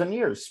 2,000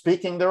 years,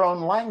 speaking their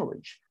own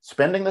language,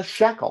 spending the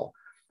shekel.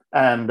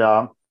 And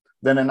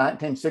then in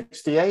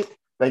 1968,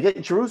 they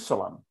get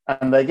Jerusalem,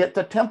 and they get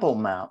the Temple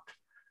Mount.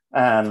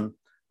 And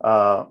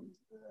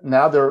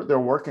now they're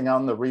working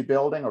on the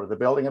rebuilding or the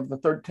building of the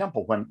third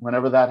temple,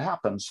 whenever that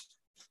happens.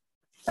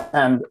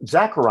 And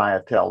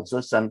Zechariah tells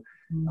us, and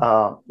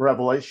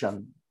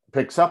Revelation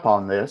picks up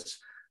on this,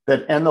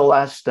 that in the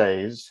last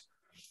days,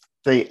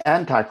 the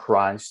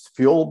Antichrist,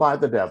 fueled by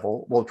the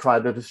devil, will try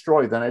to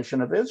destroy the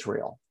nation of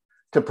Israel.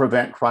 to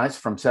prevent Christ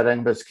from setting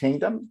up his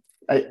kingdom.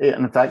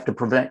 In fact, to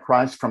prevent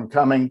Christ from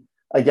coming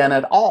again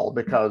at all,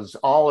 because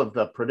all of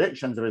the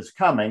predictions of his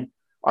coming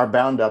are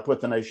bound up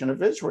with the nation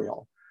of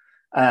Israel.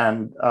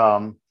 And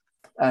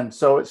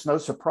so it's no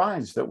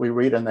surprise that we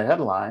read in the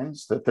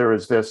headlines that there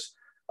is this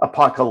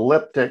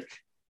apocalyptic,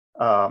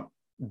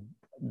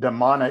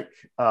 demonic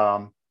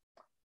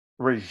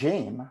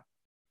regime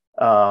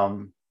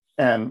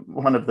in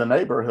one of the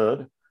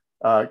neighborhood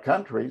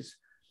countries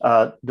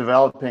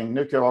developing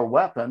nuclear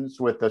weapons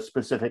with the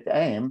specific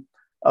aim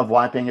of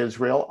wiping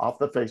Israel off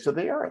the face of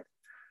the earth.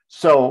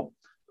 So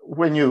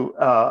when you,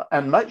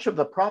 and much of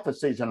the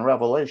prophecies in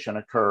Revelation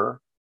occur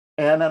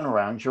in and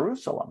around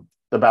Jerusalem.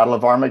 The Battle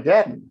of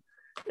Armageddon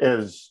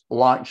is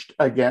launched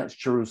against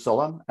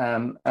Jerusalem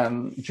and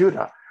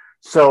Judah.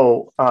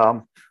 So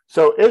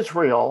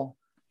Israel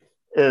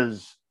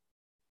is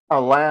a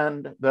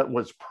land that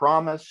was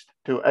promised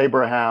to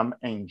Abraham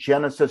in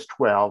Genesis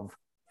 12,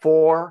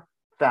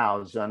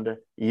 4,000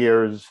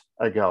 years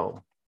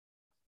ago,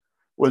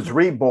 was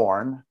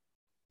reborn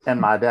in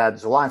my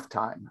dad's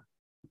lifetime,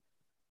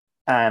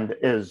 and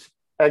is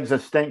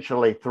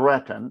existentially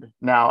threatened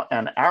now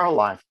in our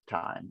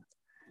lifetime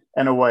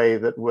in a way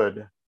that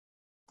would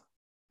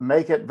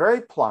make it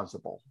very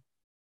plausible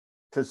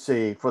to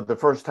see, for the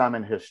first time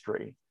in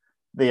history,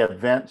 the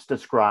events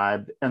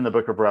described in the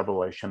book of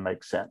Revelation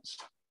make sense.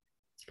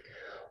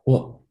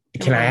 Well,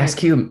 can I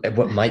ask you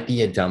what might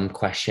be a dumb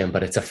question,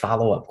 but it's a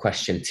follow-up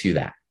question to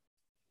that?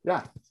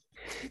 Yeah.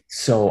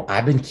 So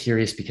I've been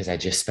curious because I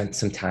just spent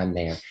some time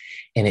there,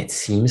 and it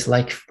seems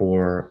like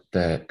for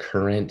the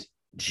current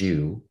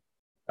Jew,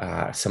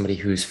 somebody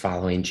who's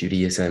following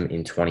Judaism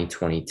in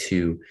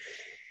 2022,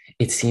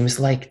 it seems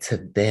like to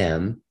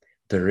them,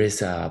 there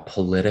is a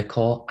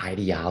political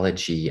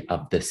ideology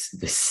of the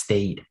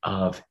state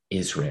of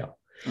Israel,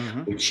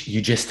 which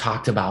you just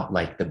talked about,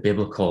 like the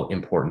biblical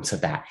importance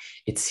of that.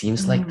 It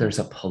seems like there's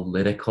a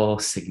political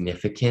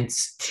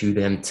significance to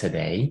them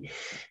today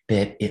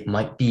that it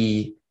might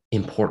be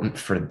important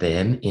for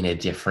them in a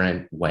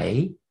different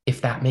way,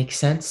 if that makes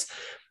sense.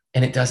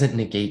 And it doesn't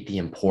negate the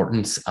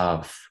importance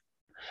of,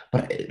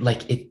 but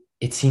like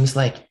it seems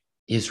like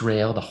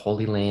Israel, the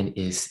Holy Land,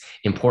 is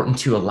important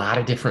to a lot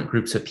of different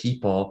groups of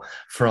people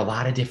for a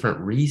lot of different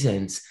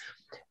reasons.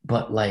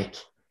 But like,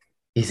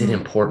 is it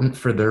important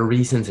for their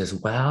reasons as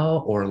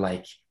well? Or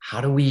like,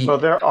 how do we? Well,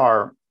 there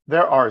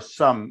are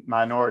some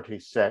minority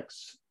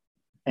sects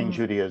in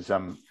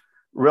Judaism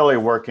really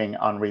working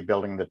on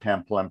rebuilding the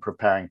temple and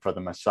preparing for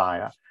the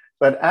Messiah.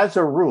 But as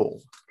a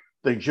rule,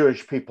 the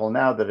Jewish people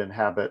now that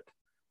inhabit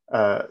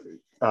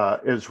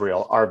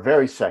Israel are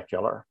very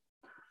secular.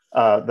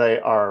 They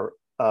are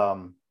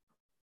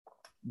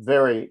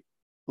very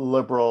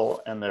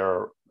liberal in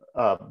their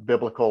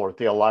biblical or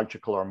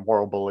theological or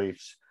moral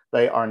beliefs.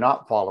 They are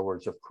not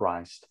followers of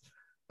Christ.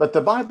 But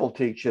the Bible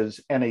teaches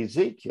in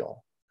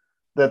Ezekiel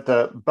that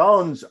the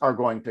bones are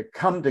going to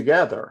come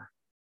together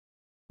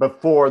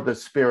before the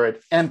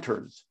Spirit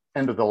enters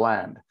into the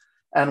land.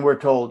 And we're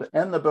told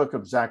in the book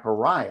of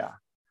Zechariah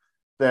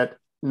that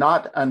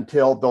not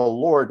until the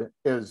Lord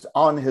is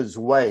on his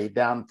way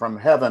down from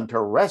heaven to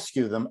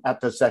rescue them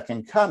at the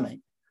second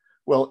coming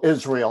will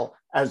Israel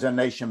as a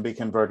nation be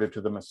converted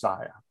to the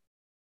Messiah.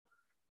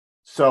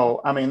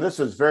 So, I mean, this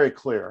is very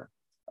clear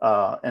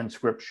in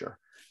Scripture,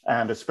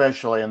 and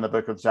especially in the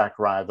book of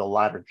Zechariah, the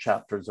latter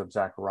chapters of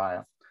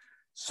Zechariah.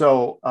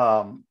 So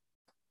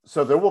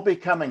there will be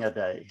coming a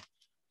day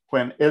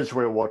when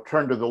Israel will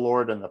turn to the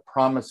Lord, and the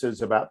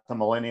promises about the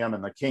millennium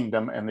and the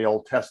kingdom and the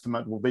Old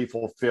Testament will be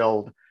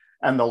fulfilled,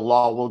 and the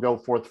law will go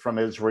forth from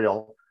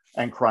Israel,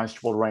 and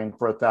Christ will reign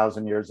for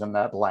 1,000 years in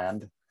that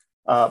land.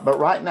 But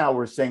right now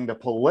we're seeing the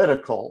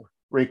political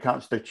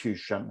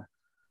reconstitution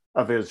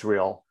of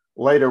Israel.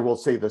 Later we'll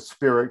see the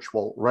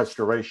spiritual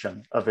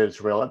restoration of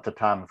Israel at the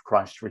time of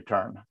Christ's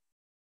return.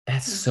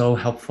 That's so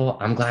helpful.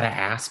 I'm glad I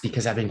asked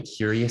because I've been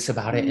curious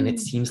about it. And it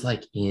seems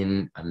like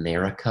in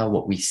America,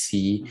 what we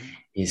see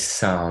is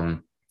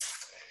some,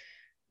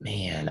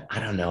 man, I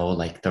don't know,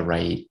 like the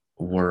right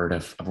word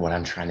of what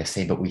I'm trying to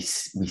say, but we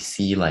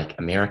see like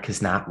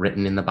America's not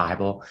written in the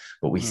Bible,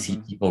 but we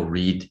see people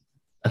read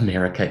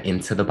America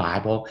into the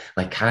Bible,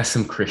 like kind of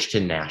some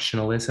Christian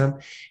nationalism.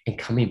 And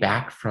coming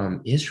back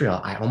from Israel,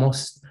 I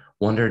almost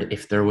wondered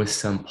if there was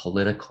some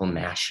political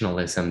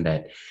nationalism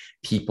that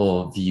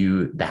people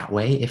view that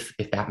way, if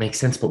that makes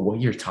sense. But what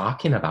you're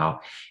talking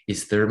about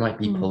is there might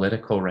be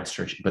political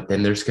restoration, but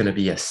then there's going to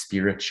be a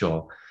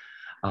spiritual,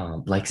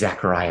 like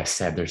Zechariah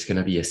said, there's going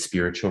to be a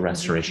spiritual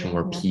restoration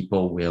where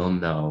people will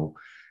know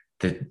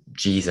that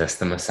Jesus,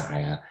 the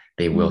Messiah,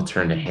 they will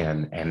turn to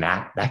him. And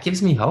that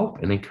gives me hope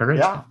and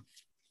encouragement.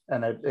 Yeah,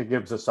 and it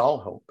gives us all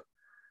hope.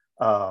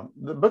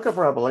 The book of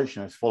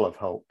Revelation is full of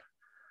hope.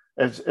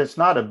 It's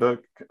not a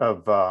book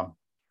of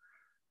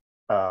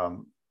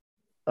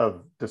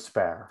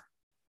despair.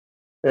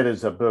 It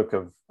is a book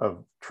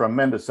of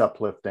tremendous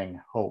uplifting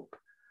hope.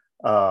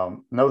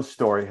 No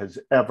story has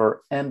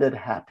ever ended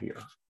happier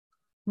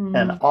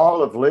in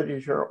all of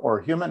literature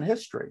or human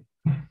history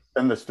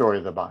than the story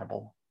of the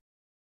Bible.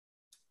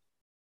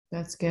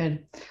 That's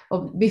good.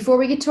 Well, before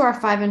we get to our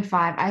 5 and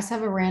 5, I just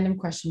have a random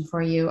question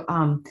for you.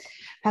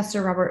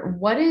 Pastor Robert,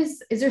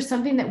 is there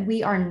something that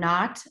we are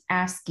not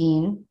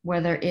asking,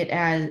 whether it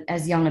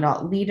as young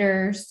adult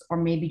leaders, or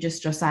maybe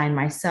just Josiah and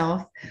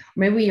myself,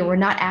 maybe we're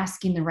not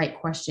asking the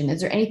right question. Is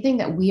there anything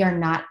that we are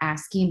not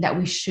asking that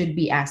we should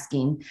be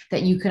asking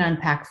that you can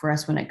unpack for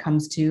us when it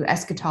comes to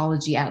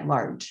eschatology at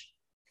large?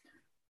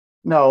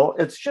 No,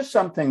 it's just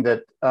something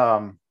that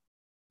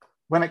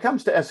when it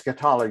comes to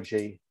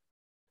eschatology,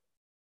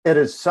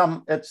 you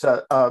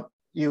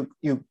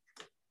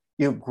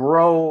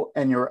grow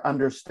in your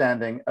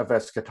understanding of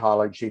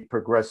eschatology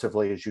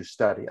progressively as you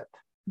study it.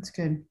 That's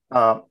good.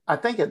 I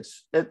think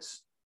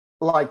it's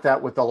like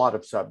that with a lot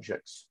of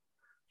subjects.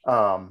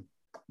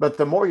 But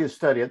the more you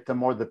study it, the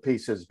more the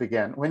pieces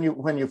begin.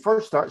 When you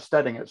first start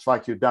studying, it's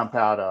like you dump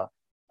out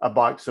a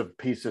box of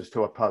pieces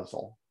to a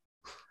puzzle.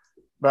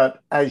 But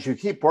as you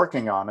keep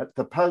working on it,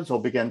 the puzzle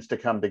begins to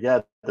come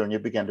together and you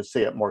begin to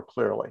see it more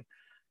clearly.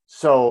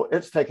 So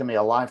it's taken me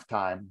a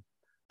lifetime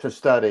to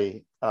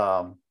study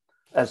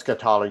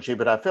eschatology,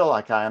 but I feel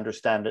like I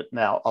understand it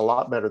now a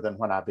lot better than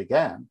when I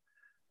began.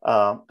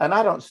 And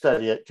I don't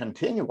study it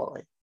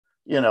continually.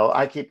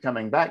 I keep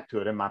coming back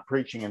to it in my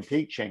preaching and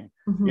teaching.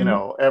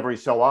 Mm-hmm. Every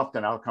so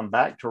often I'll come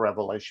back to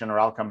Revelation, or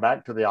I'll come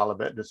back to the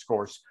Olivet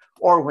Discourse,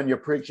 or when you're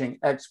preaching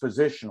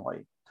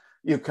expositionally,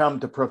 you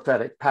come to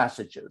prophetic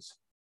passages.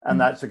 And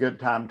that's a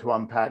good time to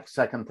unpack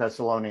 2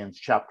 Thessalonians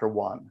chapter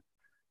 1.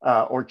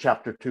 Or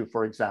chapter 2,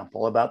 for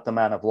example, about the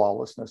man of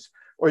lawlessness,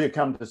 or you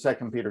come to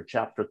 2 Peter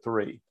chapter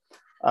 3,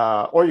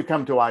 or you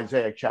come to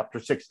Isaiah chapter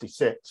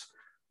 66.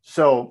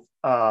 So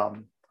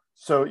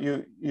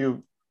you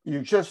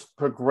just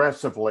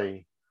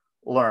progressively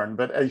learn,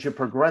 but as you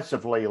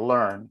progressively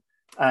learn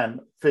and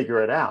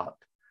figure it out,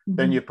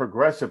 then you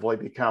progressively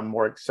become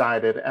more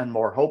excited and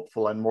more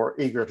hopeful and more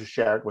eager to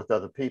share it with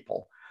other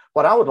people.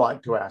 What I would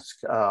like to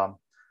ask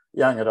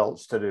young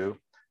adults to do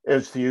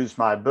is to use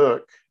my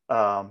book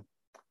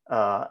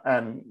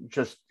and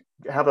just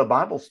have a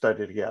Bible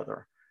study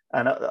together,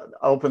 and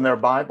open their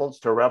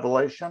Bibles to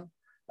Revelation,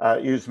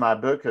 use my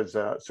book as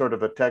a sort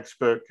of a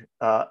textbook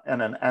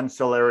in an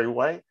ancillary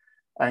way,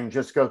 and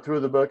just go through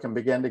the book and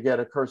begin to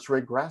get a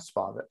cursory grasp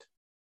of it.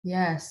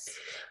 Yes.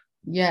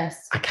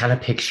 I kind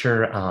of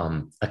picture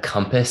a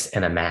compass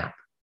and a map,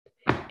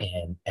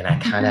 and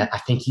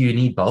I think you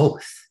need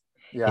both.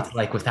 Yeah. It's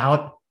like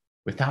without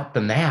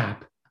the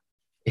map,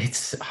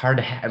 it's hard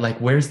to have, like,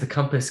 where's the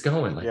compass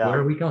going? Like, where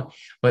are we going?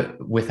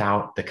 But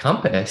without the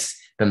compass,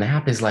 the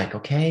map is like,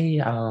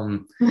 okay,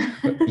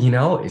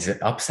 is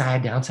it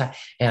upside, downside?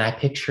 And I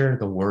picture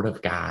the word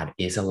of God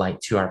is a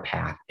light to our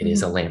path. It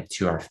is a lamp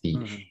to our feet.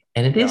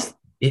 And it is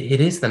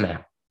the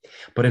map.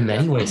 But in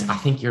many ways, I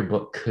think your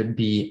book could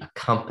be a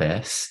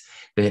compass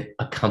that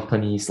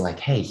accompanies, like,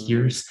 hey,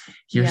 here's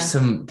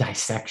some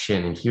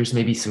dissection, and here's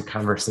maybe some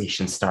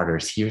conversation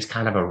starters. Here's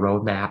kind of a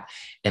roadmap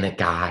and a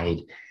guide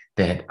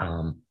that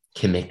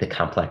can make the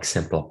complex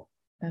simple.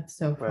 That's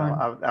so fun.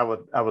 Well,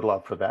 I would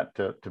love for that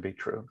to be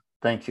true.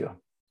 Thank you.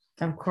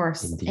 Of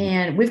course. Indeed.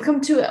 And we've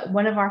come to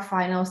one of our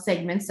final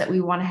segments that we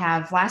want to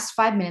have last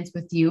 5 minutes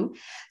with you.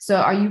 So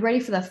are you ready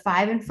for the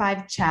 5 and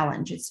 5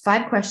 challenge? It's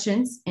 5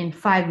 questions in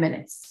 5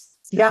 minutes.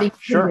 Yeah,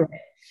 sure.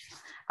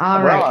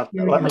 All right.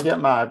 Let me get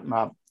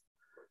my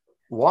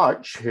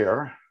watch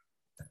here.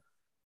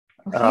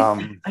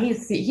 He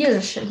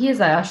has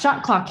a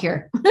shot clock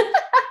here.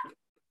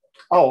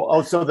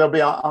 So they'll be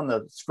on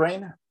the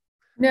screen?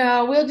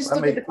 No, we'll just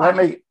look at the clock.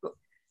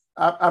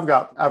 I've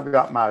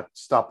got my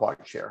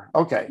stopwatch here.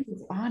 Okay.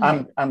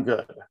 I'm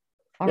good.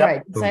 All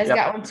right. So I've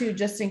got one too,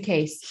 just in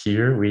case.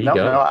 Here we go.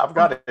 No, I've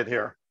got it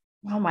here.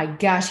 Oh my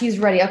gosh, he's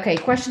ready. Okay.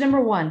 Question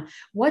number 1.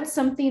 What's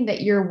something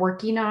that you're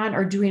working on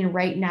or doing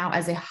right now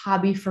as a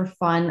hobby for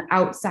fun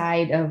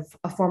outside of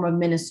a form of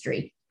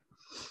ministry?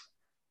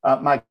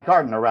 My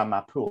garden around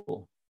my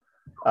pool.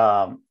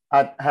 I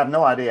have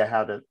no idea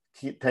how to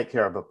take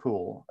care of a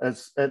pool.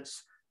 It's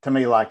to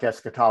me like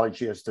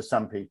eschatology is to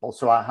some people.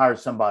 So I hired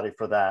somebody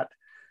for that.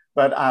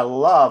 But I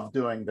love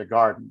doing the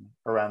garden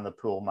around the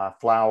pool, my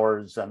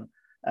flowers and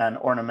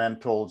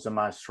ornamentals and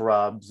my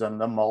shrubs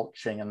and the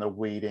mulching and the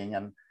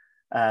weeding.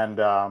 And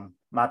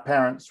my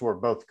parents were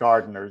both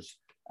gardeners,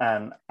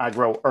 and I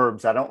grow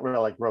herbs. I don't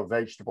really grow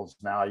vegetables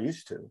now. I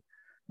used to,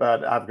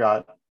 but I've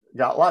got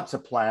lots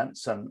of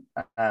plants.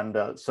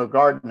 And so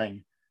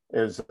gardening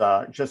is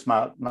just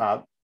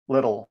my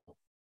little,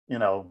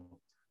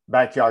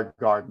 backyard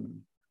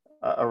garden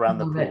around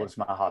the pool is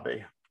my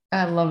hobby.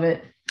 I love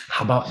it.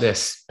 How about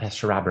this,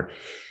 Pastor Robert?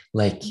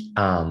 Like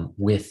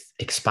with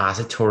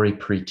expository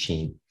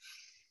preaching,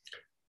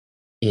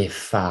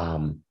 if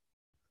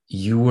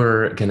you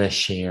were going to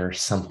share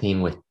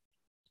something with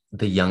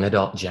the young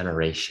adult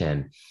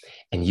generation,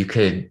 and you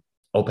could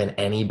open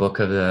any book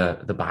of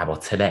the Bible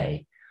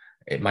today,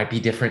 it might be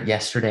different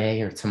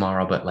yesterday or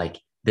tomorrow, but like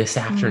this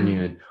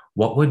afternoon,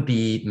 what would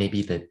be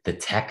maybe the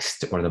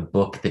text or the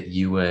book that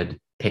you would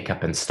pick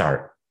up and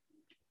start?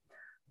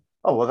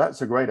 Oh, well,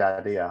 that's a great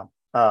idea.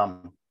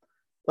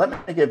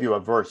 Let me give you a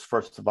verse,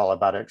 first of all,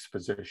 about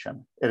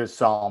exposition. It is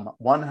Psalm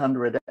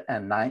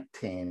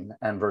 119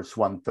 and verse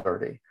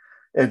 130.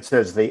 It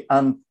says, the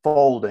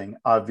unfolding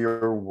of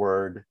your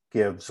word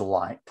gives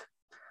light.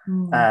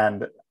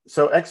 And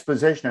so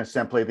exposition is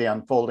simply the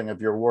unfolding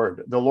of your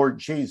word. The Lord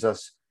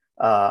Jesus,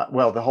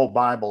 the whole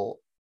Bible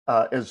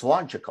is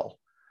logical.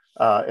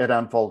 It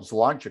unfolds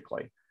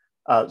logically.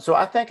 So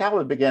I think I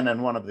would begin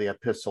in one of the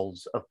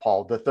epistles of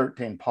Paul, the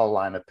 13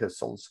 Pauline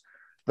epistles.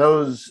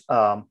 Those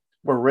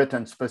were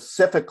written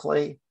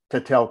specifically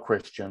to tell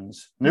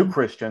Christians, new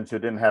Christians who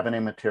didn't have any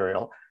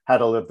material, how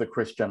to live the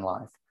Christian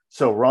life.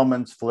 So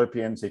Romans,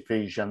 Philippians,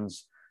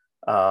 Ephesians,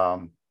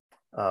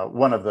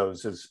 one of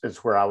those is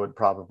where I would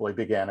probably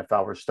begin if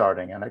I were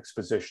starting an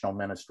expositional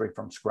ministry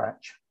from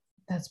scratch.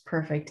 That's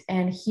perfect.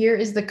 And here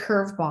is the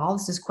curveball.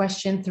 This is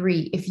question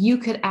 3. If you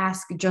could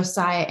ask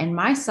Josiah and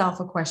myself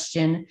a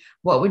question,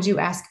 what would you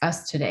ask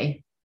us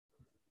today?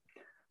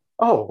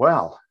 Oh,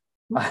 well,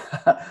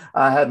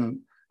 I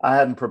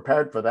hadn't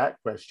prepared for that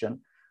question.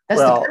 That's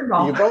well, the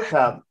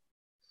curveball.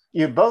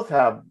 you both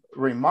have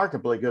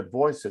remarkably good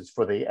voices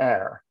for the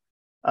air.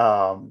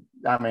 I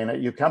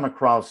mean, you come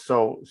across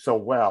so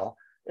well.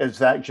 Is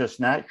that just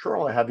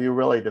natural, or have you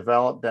really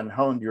developed and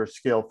honed your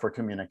skill for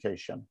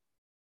communication?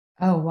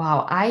 Oh,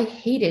 wow. I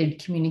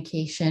hated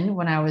communication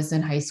when I was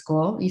in high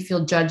school. You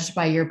feel judged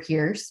by your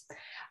peers.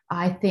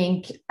 I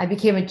think I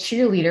became a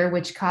cheerleader,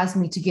 which caused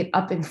me to get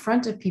up in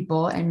front of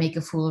people and make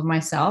a fool of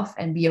myself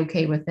and be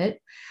okay with it.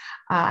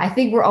 I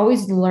think we're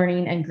always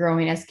learning and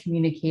growing as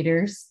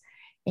communicators.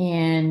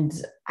 And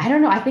I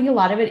don't know, I think a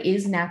lot of it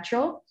is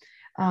natural.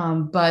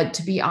 But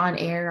to be on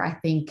air, I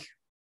think,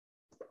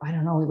 I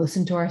don't know, we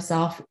listen to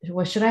ourselves.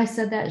 Well, should I have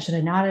said that? Should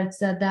I not have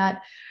said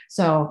that?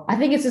 So I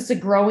think it's just a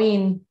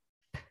growing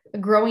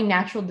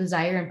natural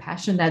desire and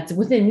passion that's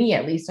within me,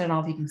 at least. I don't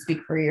know if you can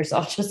speak for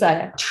yourself,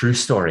 Josiah. True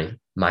story.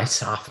 My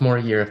sophomore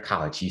year of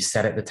college, you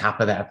said at the top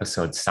of the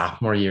episode,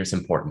 sophomore year is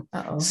important.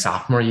 Uh-oh.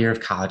 Sophomore year of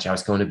college, I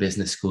was going to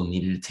business school,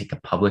 needed to take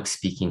a public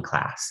speaking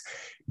class.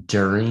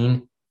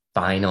 During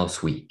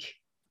finals week,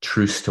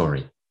 true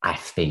story, I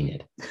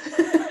fainted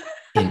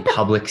in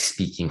public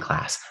speaking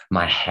class.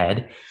 My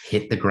head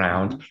hit the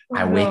ground.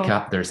 I wake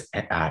up, there's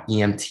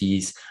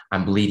EMTs.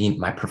 I'm bleeding.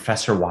 My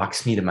professor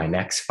walks me to my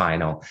next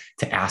final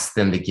to ask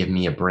them to give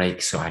me a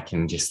break so I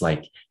can just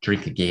like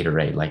drink a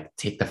Gatorade, like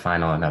take the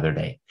final another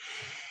day.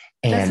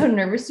 And that's how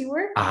nervous you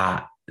were?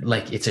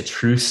 Like it's a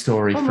true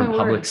story from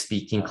public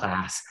speaking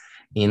class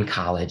in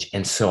college.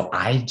 And so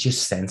I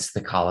just sensed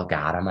the call of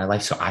God on my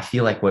life. So I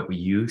feel like what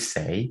you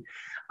say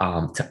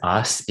to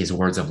us is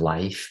words of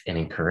life and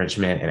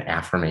encouragement and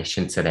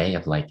affirmation today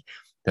of like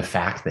the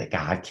fact that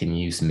God can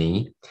use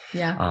me,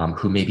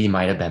 who maybe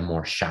might have been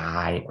more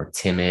shy or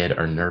timid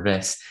or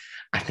nervous.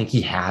 I think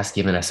he has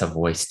given us a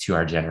voice to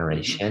our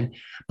generation,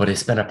 but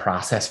it's been a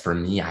process for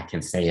me, I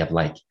can say, of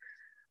like,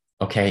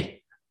 okay,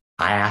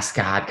 I asked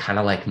God kind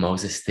of like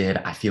Moses did.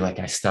 I feel like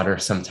I stutter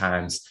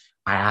sometimes.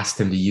 I asked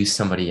him to use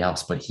somebody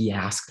else, but he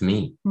asked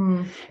me.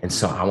 And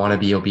so I want to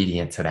be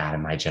obedient to that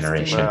in my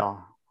generation.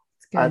 Well,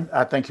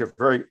 I think you're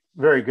very,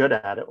 very good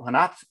at it. When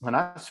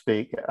I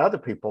speak, other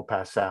people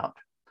pass out.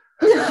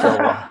 So,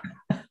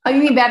 oh,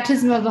 you mean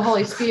baptism of the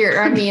Holy Spirit,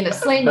 or I mean a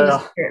slaying of the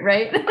Spirit,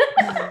 right?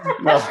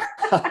 No.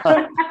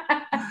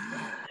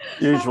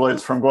 Usually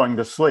it's from going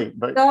to sleep,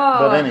 but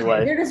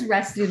anyway. They're just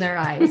resting their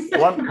eyes.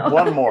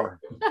 One more.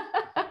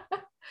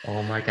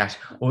 Oh my gosh.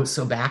 Well,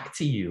 so back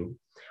to you.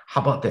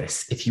 How about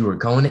this? If you were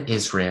going to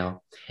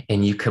Israel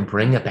and you could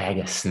bring a bag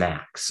of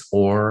snacks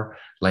or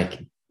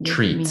like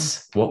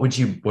treats, what would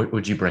you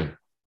bring?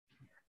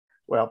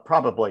 Well,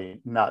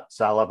 probably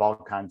nuts. I love all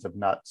kinds of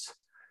nuts.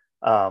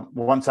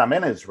 Once I'm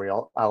in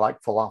Israel, I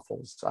like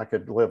falafels. I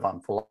could live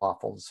on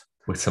falafels.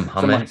 With some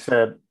hummus? Someone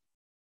said,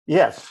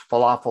 yes,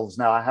 falafels.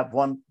 Now, I have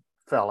one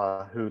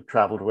fella who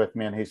traveled with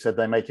me, and he said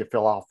they make you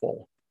feel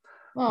awful.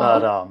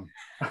 But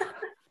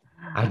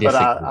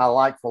I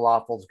like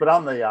falafels. But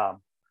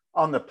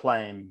on the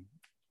plane,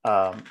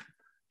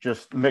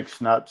 just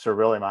mixed nuts are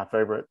really my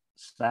favorite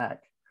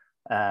snack,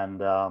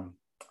 and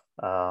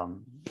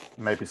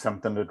maybe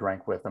something to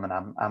drink with them. And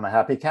I'm a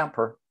happy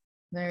camper.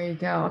 There you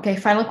go. Okay,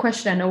 final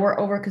question. I know we're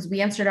over because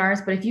we answered ours,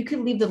 but if you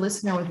could leave the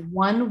listener with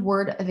one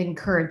word of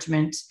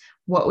encouragement,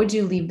 what would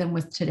you leave them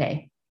with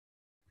today?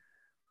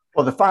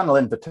 Well, the final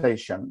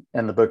invitation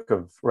in the book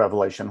of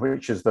Revelation,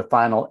 which is the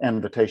final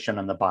invitation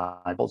in the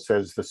Bible,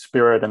 says, the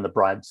Spirit and the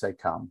bride say,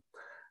 come,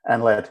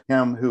 and let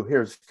him who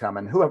hears come,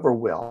 and whoever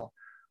will,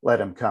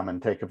 let him come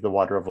and take of the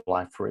water of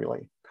life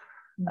freely.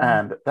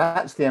 And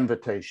that's the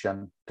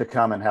invitation to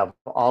come and have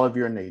all of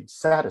your needs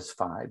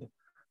satisfied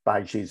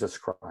by Jesus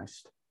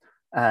Christ.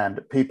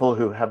 And people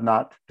who have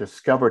not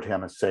discovered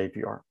him as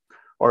Savior,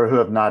 or who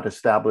have not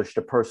established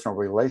a personal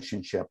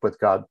relationship with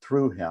God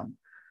through him,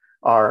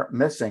 are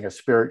missing a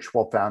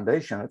spiritual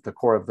foundation at the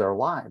core of their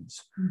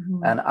lives.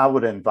 And I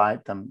would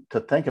invite them to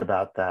think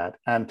about that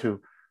and to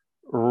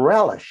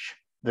relish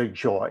the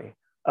joy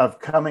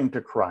of coming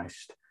to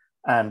Christ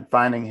and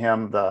finding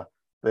him the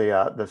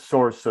the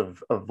source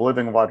of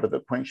living water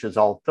that quenches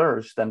all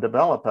thirst, and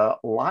develop a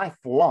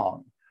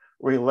lifelong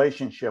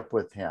relationship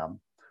with him,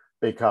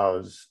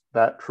 because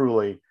that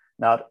truly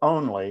not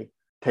only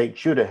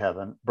takes you to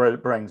heaven, but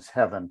it brings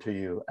heaven to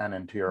you and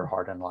into your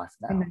heart and life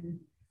now. Amen.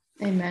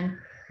 Amen.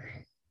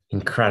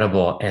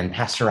 Incredible. And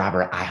Pastor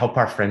Robert, I hope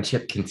our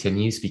friendship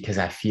continues, because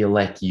I feel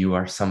like you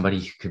are somebody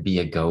who could be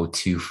a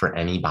go-to for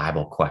any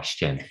Bible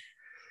question.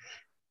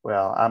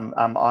 Well,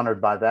 I'm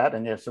honored by that.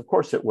 And yes, of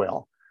course it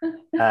will.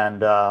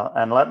 And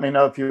let me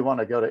know if you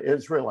want to go to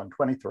Israel in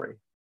 23.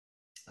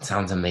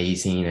 Sounds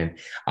amazing. And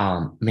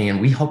man,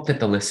 we hope that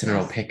the listener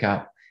will pick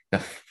up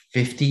the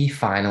 50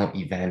 final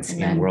events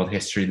in world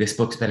history. This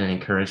book's been an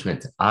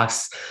encouragement to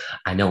us.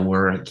 I know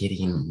we're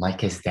getting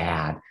Micah's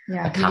dad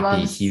a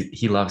copy.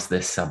 He loves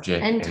this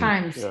subject. End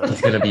times.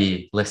 He's going to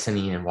be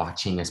listening and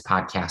watching this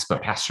podcast.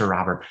 But Pastor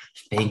Robert,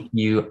 thank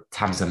you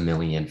times a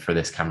million for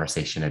this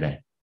conversation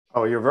today.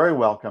 Oh, you're very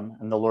welcome.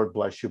 And the Lord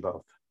bless you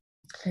both.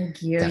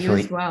 Thank you.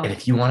 Definitely. You as well. And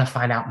if you want to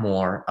find out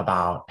more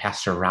about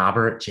Pastor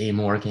Robert J.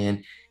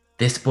 Morgan,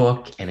 this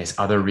book and his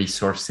other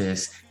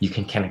resources, you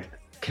can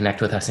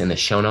connect with us in the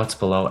show notes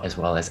below, as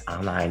well as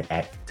online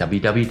at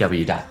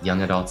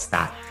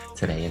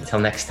www.youngadults.today. Until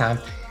next time,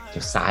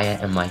 Josiah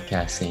and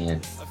Micah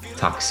saying,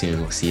 talk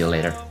soon. We'll see you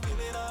later.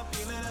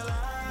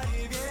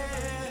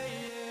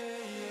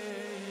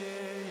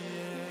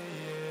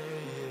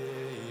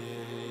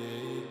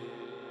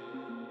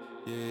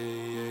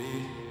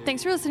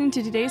 Thanks for listening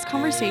to today's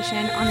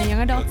conversation on the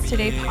Young Adults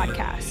Today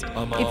podcast.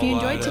 If you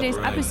enjoyed today's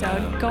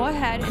episode, go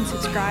ahead and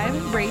subscribe,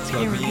 rate,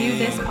 and review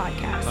this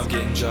podcast. I'm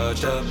getting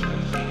charged up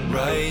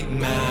right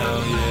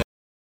now, yeah.